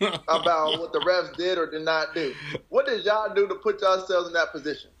about what the refs did or did not do. What did y'all do to put yourselves in that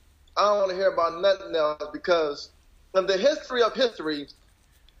position? I don't want to hear about nothing else, because in the history of history,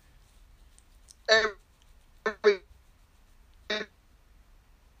 every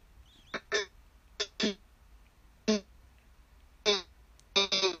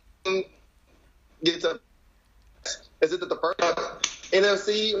gets up. Is it that the first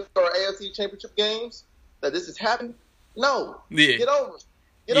NFC or AFC championship games that this has happened? No. Yeah. Get over it.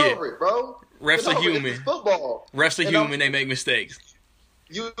 Get over it, bro. Refs are human. It's football. Refs are human. They make mistakes.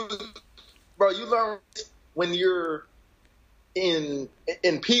 You learn when you're in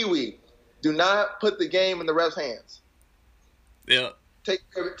Pee-wee. Do not put the game in the ref's hands. Yeah. Take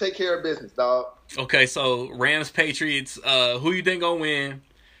care of business, dog. Okay, so Rams, Patriots. Who you think gonna win?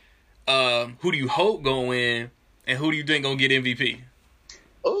 Who do you hope gonna win? And who do you think gonna get MVP?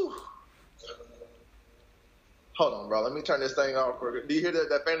 Ooh. Hold on, bro. Let me turn this thing off. Do you hear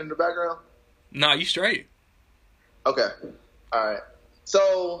that fan in the background? Nah, you straight. Okay. All right.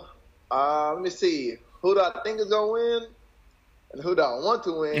 So, let me see. Who do I think is going to win and who do I want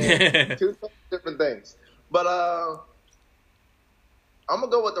to win? Two different things. But I'm going to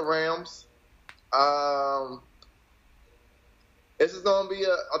go with the Rams. I think this is going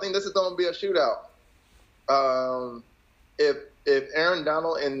to be a shootout. If Aaron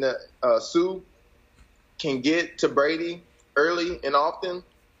Donald and Sue can get to Brady early and often,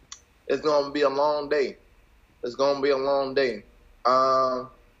 it's going to be a long day.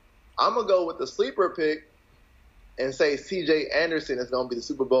 I'm going to go with the sleeper pick and say C.J. Anderson is going to be the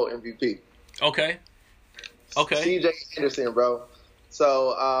Super Bowl MVP. Okay. C.J. Anderson, bro.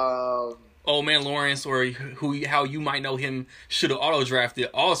 So, Old Man Lawrence, or how you might know him, should have auto-drafted,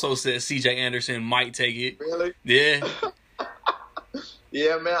 also says C.J. Anderson might take it. Really? Yeah.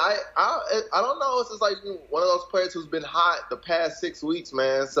 Yeah, man. I don't know. It's just like one of those players who's been hot the past 6 weeks,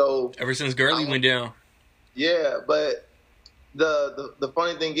 man. So Ever since Gurley went down. yeah, but the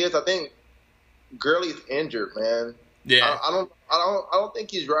funny thing is, I think Gurley's injured, man. Yeah. I don't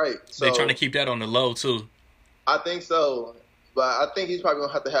think he's right. So They're trying to keep that on the low too. I think so, but I think he's probably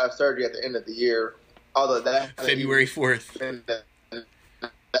gonna have to have surgery at the end of the year. Although that February 4th.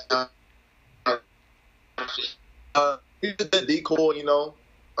 He's a good decoy, you know.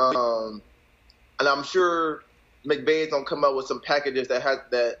 And I'm sure McVay's gonna come up with some packages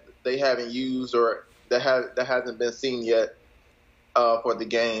that they haven't used or that hasn't been seen yet for the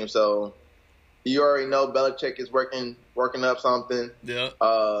game. So you already know Belichick is working up something. Yeah.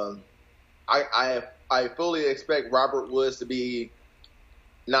 I fully expect Robert Woods to be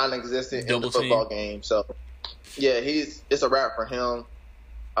non-existent in the football game. So yeah, it's a wrap for him.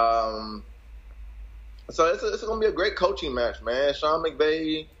 So it's going to be a great coaching match, man. Sean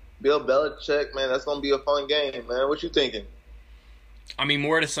McVay, Bill Belichick, man, that's going to be a fun game, man. What you thinking? I mean,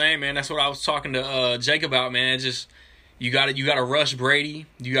 more of the same, man. That's what I was talking to Jake about, man. Just you got to rush Brady.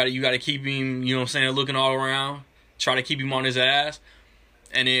 You got to keep him, you know what I'm saying, looking all around. Try to keep him on his ass.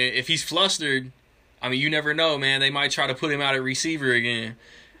 And if he's flustered, I mean, you never know, man. They might try to put him out at receiver again.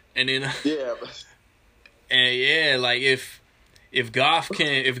 And then yeah. And yeah, like if Goff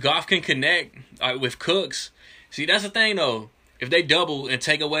can connect with Cooks, see that's the thing though. If they double and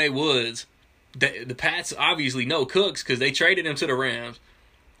take away Woods, the Pats obviously know Cooks because they traded him to the Rams.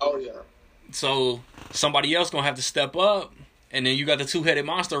 Oh yeah. So somebody else gonna have to step up, and then you got the two-headed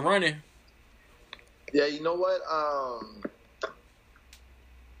monster running. Yeah, you know what?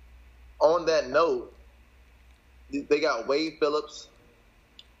 On that note, they got Wade Phillips,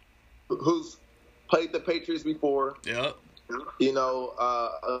 who's played the Patriots before. Yep. You know,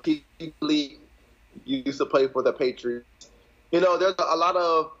 Keith Lee used to play for the Patriots. You know, there's a lot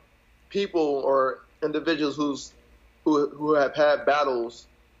of people or individuals who have had battles,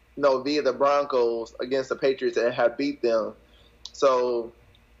 you know, via the Broncos against the Patriots and have beat them. So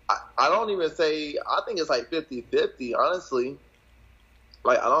I don't even say, I think it's like 50-50, honestly.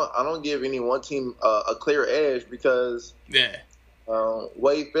 Like I don't give any one team a clear edge because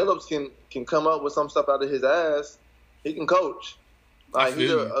Wade Phillips can come up with some stuff out of his ass. He can coach. Like he's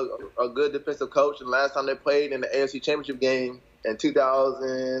a good defensive coach. And last time they played in the AFC Championship game in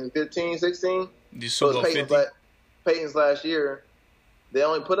 2015-16, so it was Peyton's last year. They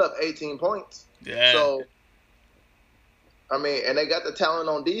only put up 18 points. Yeah. So I mean, and they got the talent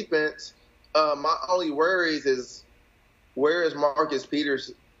on defense. My only worries is, where is Marcus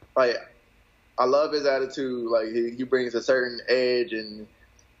Peters? Like, I love his attitude. Like, he brings a certain edge and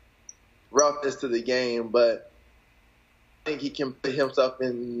roughness to the game, but I think he can put himself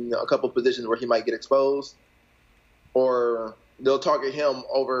in a couple positions where he might get exposed, or they'll target him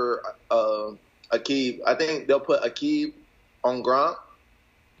over Aqib. I think they'll put Aqib on Gronk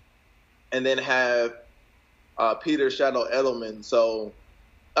and then have Peter shadow Edelman. So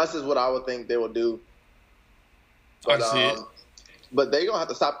that's just what I would think they will do. But, I see it. But they're going to have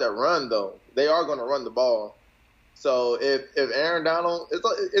to stop that run, though. They are going to run the ball. So if Aaron Donald, it's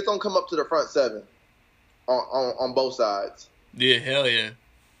going to come up to the front seven on both sides. Yeah, hell yeah.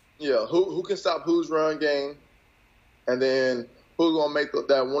 Yeah, who can stop whose run game, and then who's going to make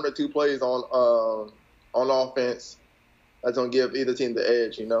that one or two plays on offense that's going to give either team the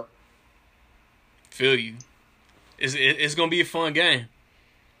edge, you know? Feel you. It's going to be a fun game.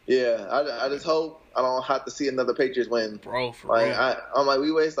 Yeah, I just hope I don't have to see another Patriots win. Bro, for like, real. I'm like,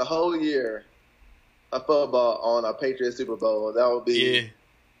 we waste a whole year of football on a Patriots Super Bowl. That would be... Yeah.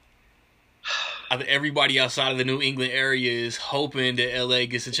 I think everybody outside of the New England area is hoping that LA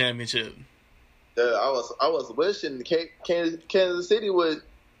gets a championship. I was wishing Kansas City would...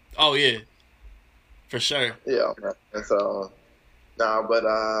 Oh, yeah. For sure. Yeah. And so, yeah,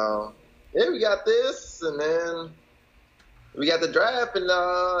 we got this, and then we got the draft in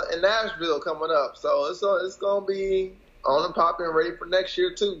Nashville coming up. So it's going to be on and popping, ready for next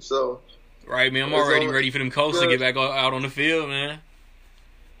year, too. So right, man. I'm already ready for them Colts to get back out on the field, man.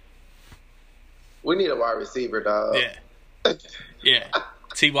 We need a wide receiver, dog. Yeah. Yeah.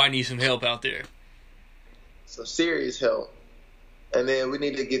 T.Y. needs some help out there. Some serious help. And then we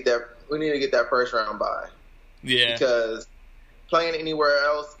need to get that first round bye. Yeah. Because playing anywhere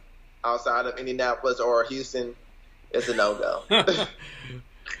else outside of Indianapolis or Houston is a no-go.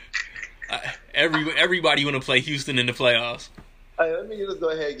 Everybody want to play Houston in the playoffs. Hey, let me just go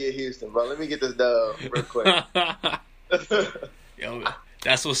ahead and get Houston, bro. Let me get this dub real quick. Yo,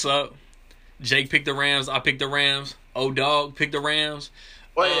 that's what's up. Jake picked the Rams. I picked the Rams. O-Dog picked the Rams.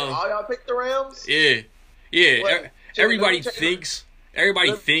 Wait, all y'all picked the Rams? Yeah. Yeah. Everybody thinks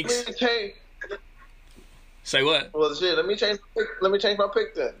Everybody thinks. Let me change. Say what? Well, shit. Let me change my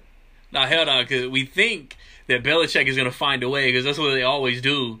pick then. Nah, hell no, because we think that Belichick is gonna find a way, because that's what they always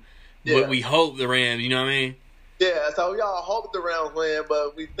do. Yeah. But we hope the Rams. You know what I mean? Yeah. So we all hope the Rams win,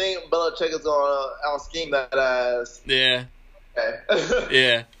 but we think Belichick is gonna out scheme that ass. Yeah. Okay.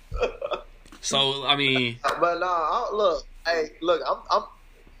 Yeah. So I mean, but nah. Look. Hey, look. I'm.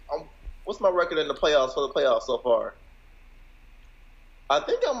 What's my record in the playoffs for the playoffs so far? I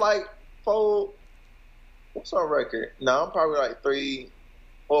think I'm like 4. What's our record? No, I'm probably like 3.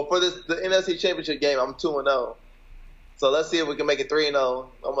 Well, for the NFC Championship game, I'm 2-0. So let's see if we can make it 3-0.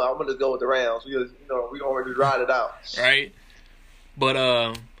 I'm gonna just go with the Rams. We gonna just ride it out. Right. But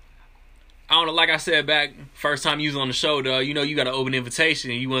I don't know. Like I said back first time you was on the show, dog. You know you got an open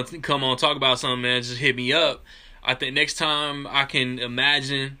invitation. You want to come on talk about something, man? Just hit me up. I think next time I can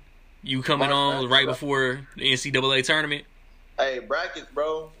imagine you coming on right before the NCAA tournament. Hey, brackets,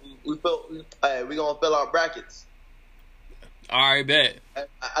 bro. We gonna fill our brackets. All right, bet.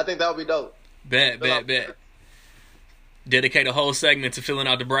 I think that would be dope. Bet. Dedicate a whole segment to filling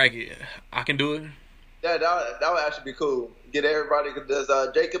out the bracket. I can do it. Yeah, that would actually be cool. Get everybody. Does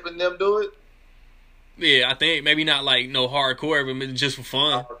Jacob and them do it? Yeah, I think maybe not like no hardcore, but just for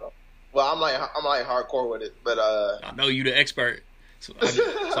fun. Well, I'm like hardcore with it, but I know you the expert, so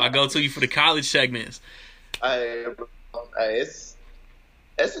I go to you for the college segments. Hey,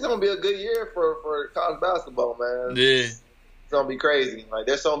 it's gonna be a good year for college basketball, man. Yeah. It's gonna be crazy. Like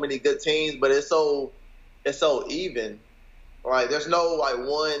there's so many good teams, but it's so even. Like there's no like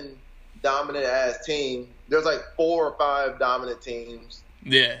one dominant ass team. There's like 4 or 5 dominant teams.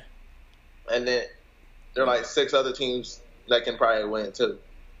 Yeah. And then there are like 6 other teams that can probably win too.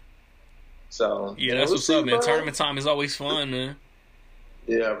 So yeah, that's what's up, man. Bro. Tournament time is always fun, man.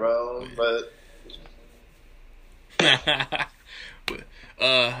 Yeah, bro. But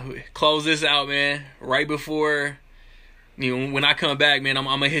close this out, man. Right before, when I come back, man, I'm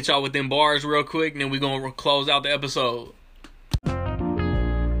gonna hit y'all with them bars real quick, and then we're gonna close out the episode.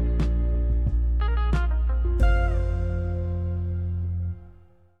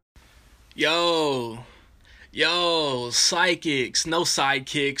 Yo, psychics, no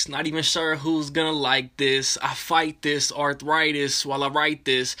sidekicks, not even sure who's gonna like this. I fight this arthritis while I write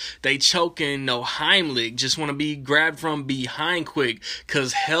this. They choking, no Heimlich, just wanna be grabbed from behind quick.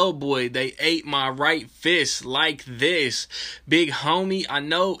 Cause Hellboy, they ate my right fist like this. Big homie, I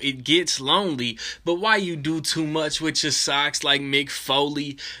know it gets lonely, but why you do too much with your socks like Mick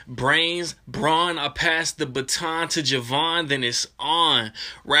Foley? Brains, brawn, I pass the baton to Javon, then it's on.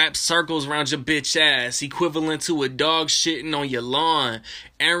 Wrap circles around your bitch ass, equivalent to a dog shitting on your lawn.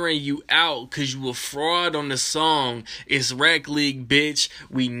 Airing you out cause you a fraud on the song. It's Rec League, bitch.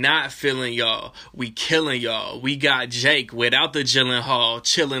 We not feeling y'all. We killing y'all. We got Jake without the Gyllenhaal.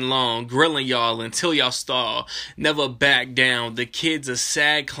 Chilling long, grilling y'all until y'all stall. Never back down. The kid's a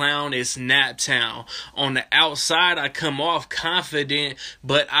sad clown. It's nap town. On the outside I come off confident,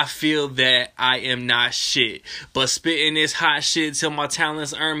 but I feel that I am not shit. But spitting this hot shit till my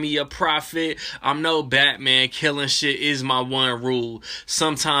talents earn me a profit. I'm no Batman. Killing shit is my one rule.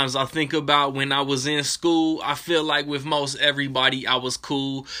 Sometimes I think about when I was in school. I feel like with most everybody I was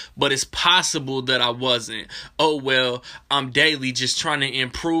cool, but it's possible that I wasn't. Oh well, I'm daily just trying to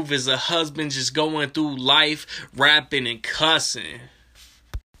improve as a husband, just going through life, rapping and cussing.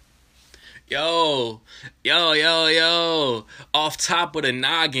 Yo, off top of the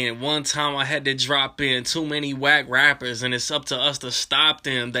noggin, one time I had to drop in too many whack rappers, and it's up to us to stop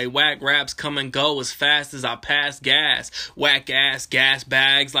them. They whack raps come and go as fast as I pass gas. Whack ass gas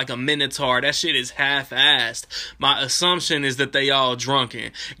bags like a minotaur, that shit is half-assed. My assumption is that they all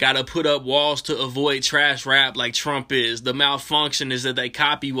drunken. Gotta put up walls to avoid trash rap like Trump is. The malfunction is that they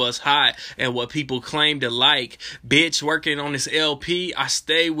copy what's hot and what people claim to like. Bitch, working on this LP, I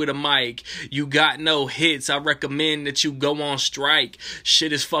stay with a mic. You got no hits, I recommend that you go on strike.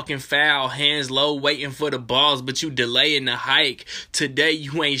 Shit is fucking foul, hands low waiting for the balls, but you delaying the hike. Today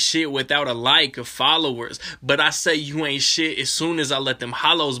you ain't shit without a like or followers, but I say you ain't shit as soon as I let them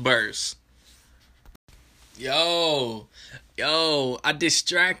hollows burst. Yo, I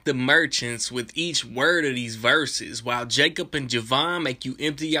distract the merchants with each word of these verses, while Jacob and Javon make you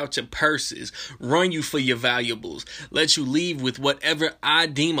empty out your purses, run you for your valuables, let you leave with whatever I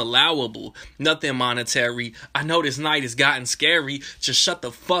deem allowable. Nothing monetary. I know this night has gotten scary. Just shut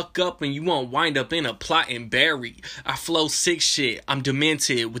the fuck up and you won't wind up in a plot and bury. I flow sick shit. I'm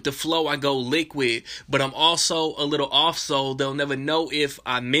demented. With the flow I go liquid, but I'm also a little off, so they'll never know if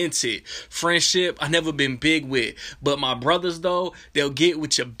I meant it. Friendship I never been big with, but my brothers covers, though, they'll get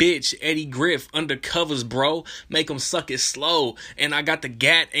with your bitch, Eddie Griff, undercovers, bro. Make them suck it slow. And I got the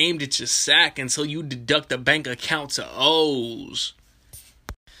gat aimed at your sack until you deduct the bank account to O's.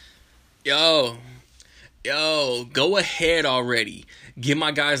 Yo, go ahead already. Give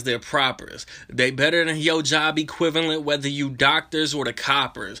my guys their propers. They better than your job equivalent, whether you doctors or the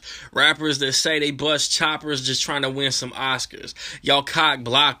coppers. Rappers that say they bust choppers just trying to win some Oscars. Y'all cock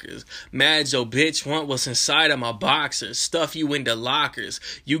blockers. Mad your bitch want what's inside of my boxers. Stuff you into lockers.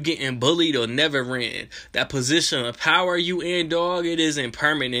 You getting bullied or never end. That position of power you in, dog, it isn't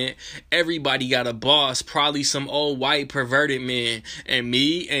permanent. Everybody got a boss, probably some old white perverted men. And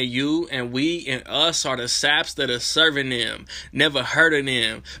me and you and we and us are the saps that are serving them. Never heard of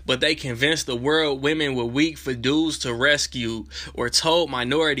them, but they convinced the world women were weak for dudes to rescue, or told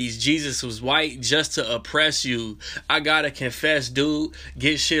minorities Jesus was white just to oppress you. I gotta confess, dude,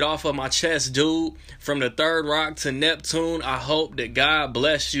 get shit off of my chest, dude. From the third rock to Neptune, I hope that God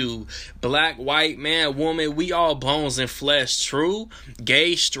bless you. Black, white, man, woman, we all bones and flesh, true.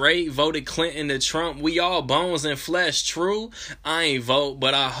 Gay, straight, voted Clinton to Trump, we all bones and flesh, true. I ain't vote,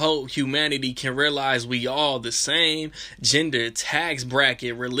 but I hope humanity can realize we all the same. Gender, tax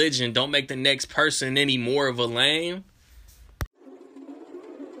bracket, religion don't make the next person any more of a lame.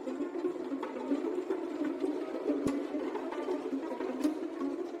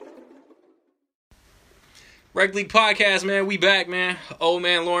 Rec League Podcast, man. We back, man. Old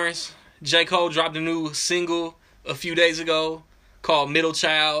Man Lawrence. J. Cole dropped a new single a few days ago called Middle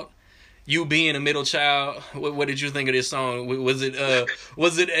Child. You being a middle child, what did you think of this song? Was it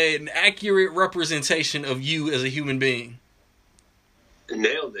an accurate representation of you as a human being?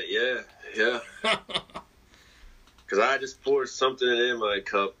 Nailed it, yeah. Because I just poured something in my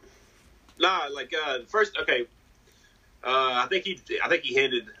cup. First, okay. I think he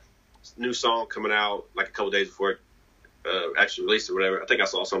hinted new song coming out like a couple days before it actually released or whatever. I think I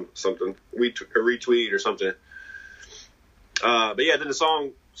saw something retweet or something. But yeah, then the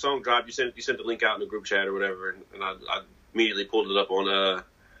song dropped. You sent the link out in the group chat or whatever, and I immediately pulled it up on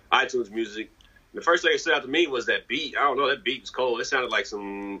iTunes Music. And the first thing that stood out to me was that beat. I don't know, that beat was cold. It sounded like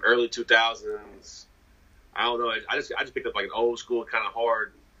some early 2000s. I don't know. I just picked up like an old school kind of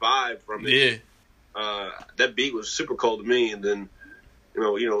hard vibe from it. Yeah. That beat was super cold to me, and then.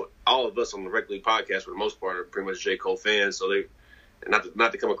 You know, all of us on the Rec League Podcast, for the most part, are pretty much J. Cole fans. So they,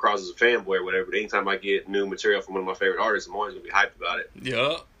 not to come across as a fanboy or whatever, but anytime I get new material from one of my favorite artists, I'm always gonna be hyped about it.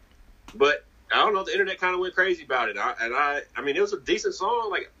 Yeah. But I don't know, the internet kind of went crazy about it. I mean, it was a decent song.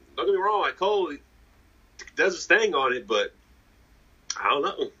 Like, don't get me wrong, like Cole does his thing on it, but I don't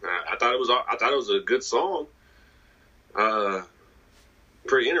know. I thought it was a good song.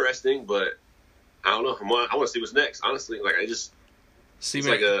 Pretty interesting, but I don't know. I want to see what's next. Honestly, like it's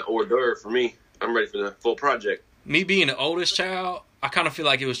like an hors d'oeuvre for me. I'm ready for the full project. Me being the oldest child, I kind of feel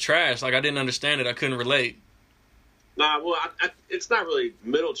like it was trash. Like, I didn't understand it. I couldn't relate. Nah, well, it's not really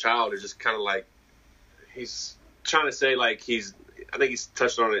middle child. It's just kind of like he's trying to say, like, I think he's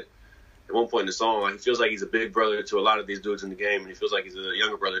touched on it at one point in the song. Like, he feels like he's a big brother to a lot of these dudes in the game, and he feels like he's a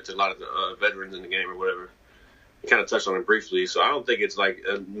younger brother to a lot of the veterans in the game or whatever. He kind of touched on it briefly, so I don't think it's like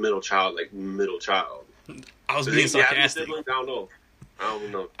a middle child. I was being sarcastic. I don't know. I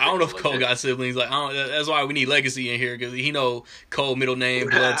don't know if Cole got siblings. Like, that's why we need Legacy in here, because he know Cole middle name,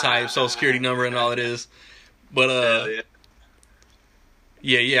 blood type, social security number, and all it is. But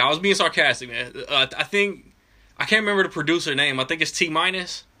yeah, I was being sarcastic, man. I think I can't remember the producer name. I think it's T-. T-,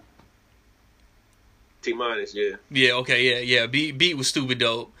 yeah. Yeah, okay, yeah. Beat was stupid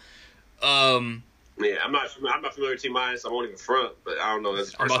dope. Yeah, I'm not familiar with T-. I won't even front, but I don't know. That's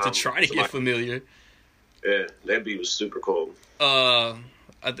the first I'm about time to try to get familiar. Yeah, that beat was super cool. I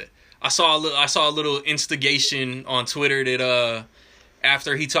saw a little instigation on Twitter that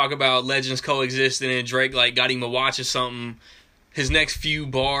after he talked about legends coexisting and Drake like got him a watch or something, his next few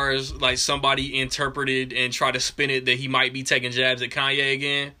bars like somebody interpreted and tried to spin it that he might be taking jabs at Kanye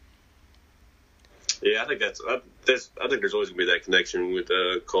again. Yeah, I think I think there's always gonna be that connection with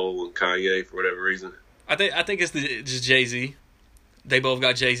Cole and Kanye for whatever reason. I think it's just Jay-Z. They both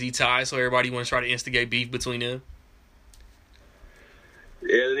got Jay-Z ties, so everybody want to try to instigate beef between them.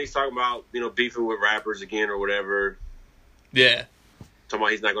 Yeah, then he's talking about, beefing with rappers again or whatever. Yeah. Talking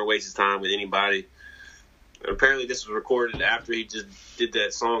about he's not going to waste his time with anybody. And apparently this was recorded after he just did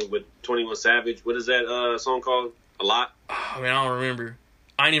that song with 21 Savage. What is that song called? A Lot? Oh, man, I don't remember.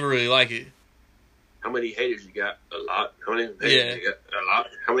 I didn't even really like it. How many haters you got? A lot. How many haters you got? A lot.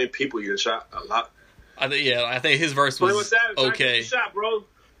 How many people you shot? A lot. I think his verse was 21 Savage, okay. You shot, bro.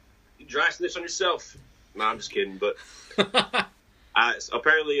 You dry snitch on yourself. Nah, I'm just kidding. But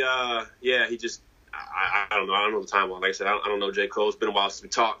apparently, he just I don't know. I don't know the timeline. Like I said, I don't know J. Cole. It's been a while since we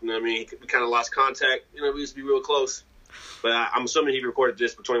talked. You know what I mean? We kind of lost contact. You know, we used to be real close. But I'm assuming he recorded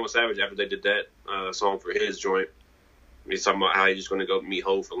this for 21 Savage after they did that song for his joint. He's talking about how he's just going to go meet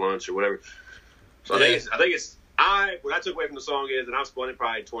Ho for lunch or whatever. So I think what I took away from the song is, and I've spun it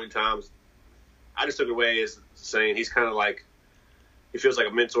probably 20 times, I just took it away as saying he's kind of like, he feels like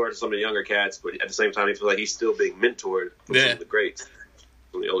a mentor to some of the younger cats, but at the same time, he feels like he's still being mentored from some of the greats,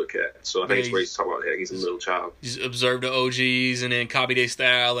 from the older cats. So I think it's where he's talking about, he's a little child. He's observed the OGs and then copied their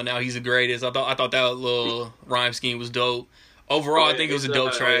style, and now he's the greatest. I thought that little rhyme scheme was dope. Overall, I think it was a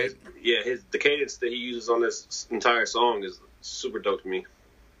dope track. The cadence that he uses on this entire song is super dope to me.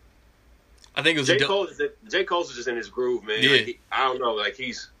 I think it was J. Cole's just in his groove, man. Yeah. Like I don't know, like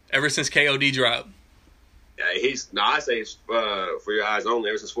he's ever since KOD dropped. Yeah, I say it's For Your Eyes Only.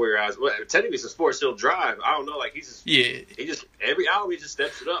 Ever since For Your Eyes, well, technically since Forest Hill Drive. I don't know, like he just every album he just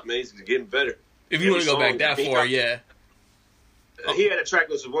steps it up, man. He's getting better. If you want to go back that far, yeah. He had a track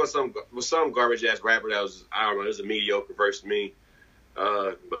list with some garbage ass rapper that was, I don't know, it was a mediocre verse to me.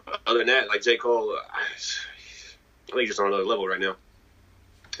 But other than that, like J. Cole, I think he's just on another level right now.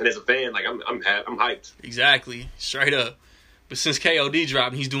 And as a fan, like I'm hyped. Exactly, straight up. But since KOD dropped,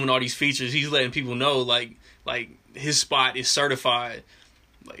 and he's doing all these features. He's letting people know like his spot is certified.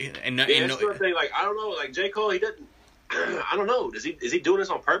 Like, that's the thing. Like I don't know, like J. Cole, he doesn't. I don't know. Is he doing this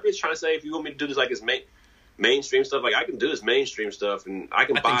on purpose? Trying to say if you want me to do this like his mainstream stuff, like I can do this mainstream stuff, and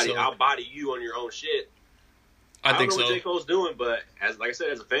I'll body you on your own shit. I don't know what J. Cole's doing, but like I said,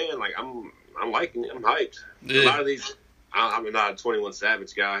 as a fan, like I'm liking it. I'm hyped. Yeah. A lot of these, I'm not a 21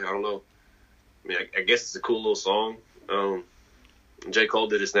 Savage guy. I don't know. I mean, I guess it's a cool little song. J. Cole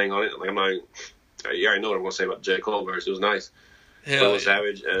did his thing on it. Like you already know what I'm gonna say about the J. Cole verse. It was nice. 21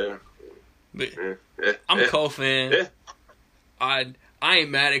 Savage. I'm a Cole fan. Yeah. I ain't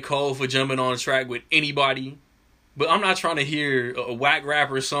mad at Cole for jumping on a track with anybody, but I'm not trying to hear a whack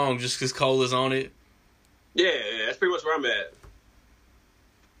rapper song just because Cole is on it. Yeah, that's pretty much where I'm at.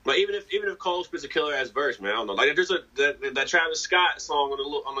 Like even if Cole spits a killer ass verse, man, I don't know. Like there's that Travis Scott song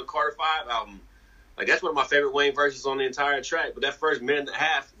on the Carter 5 album. Like that's one of my favorite Wayne verses on the entire track. But that first minute and a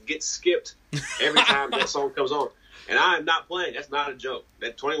half gets skipped every time that song comes on. And I am not playing. That's not a joke.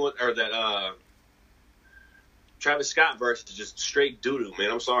 That 21 or that Travis Scott verse is just straight doo-doo, man.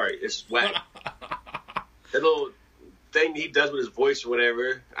 I'm sorry. It's whack. That little thing he does with his voice or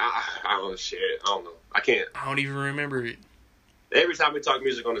whatever. I don't know shit. I don't know. I can't. I don't even remember it. Every time we talk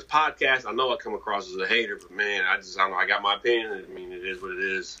music on this podcast, I know I come across as a hater, but man, I don't know. I got my opinion. I mean, it is what it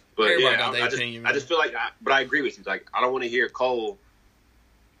is. But everybody yeah, got their opinion, I just feel like, but I agree with you. Like, I don't want to hear Cole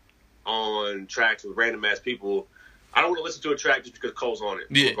on tracks with random ass people. I don't want to listen to a track just because Cole's on it.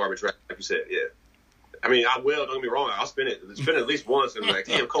 Yeah. Garbage rap, like you said. Yeah. I mean, I will. Don't get me wrong. I'll spin it at least once and be like,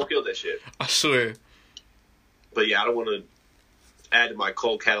 damn, Cole killed that shit. I swear. But yeah, I don't want to add to my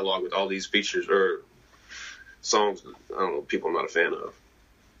Cole catalog with all these features or songs, I don't know, people I'm not a fan of.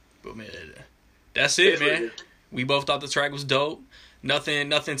 But man, that's it, man. We both thought the track was dope. Nothing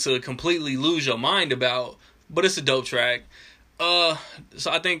to completely lose your mind about, but it's a dope track. So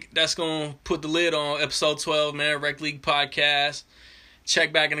I think that's gonna put the lid on episode 12, man. Rec League Podcast.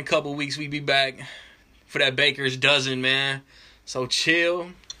 Check back in a couple weeks. We be back for that Baker's Dozen, man. So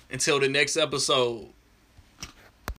chill until the next episode.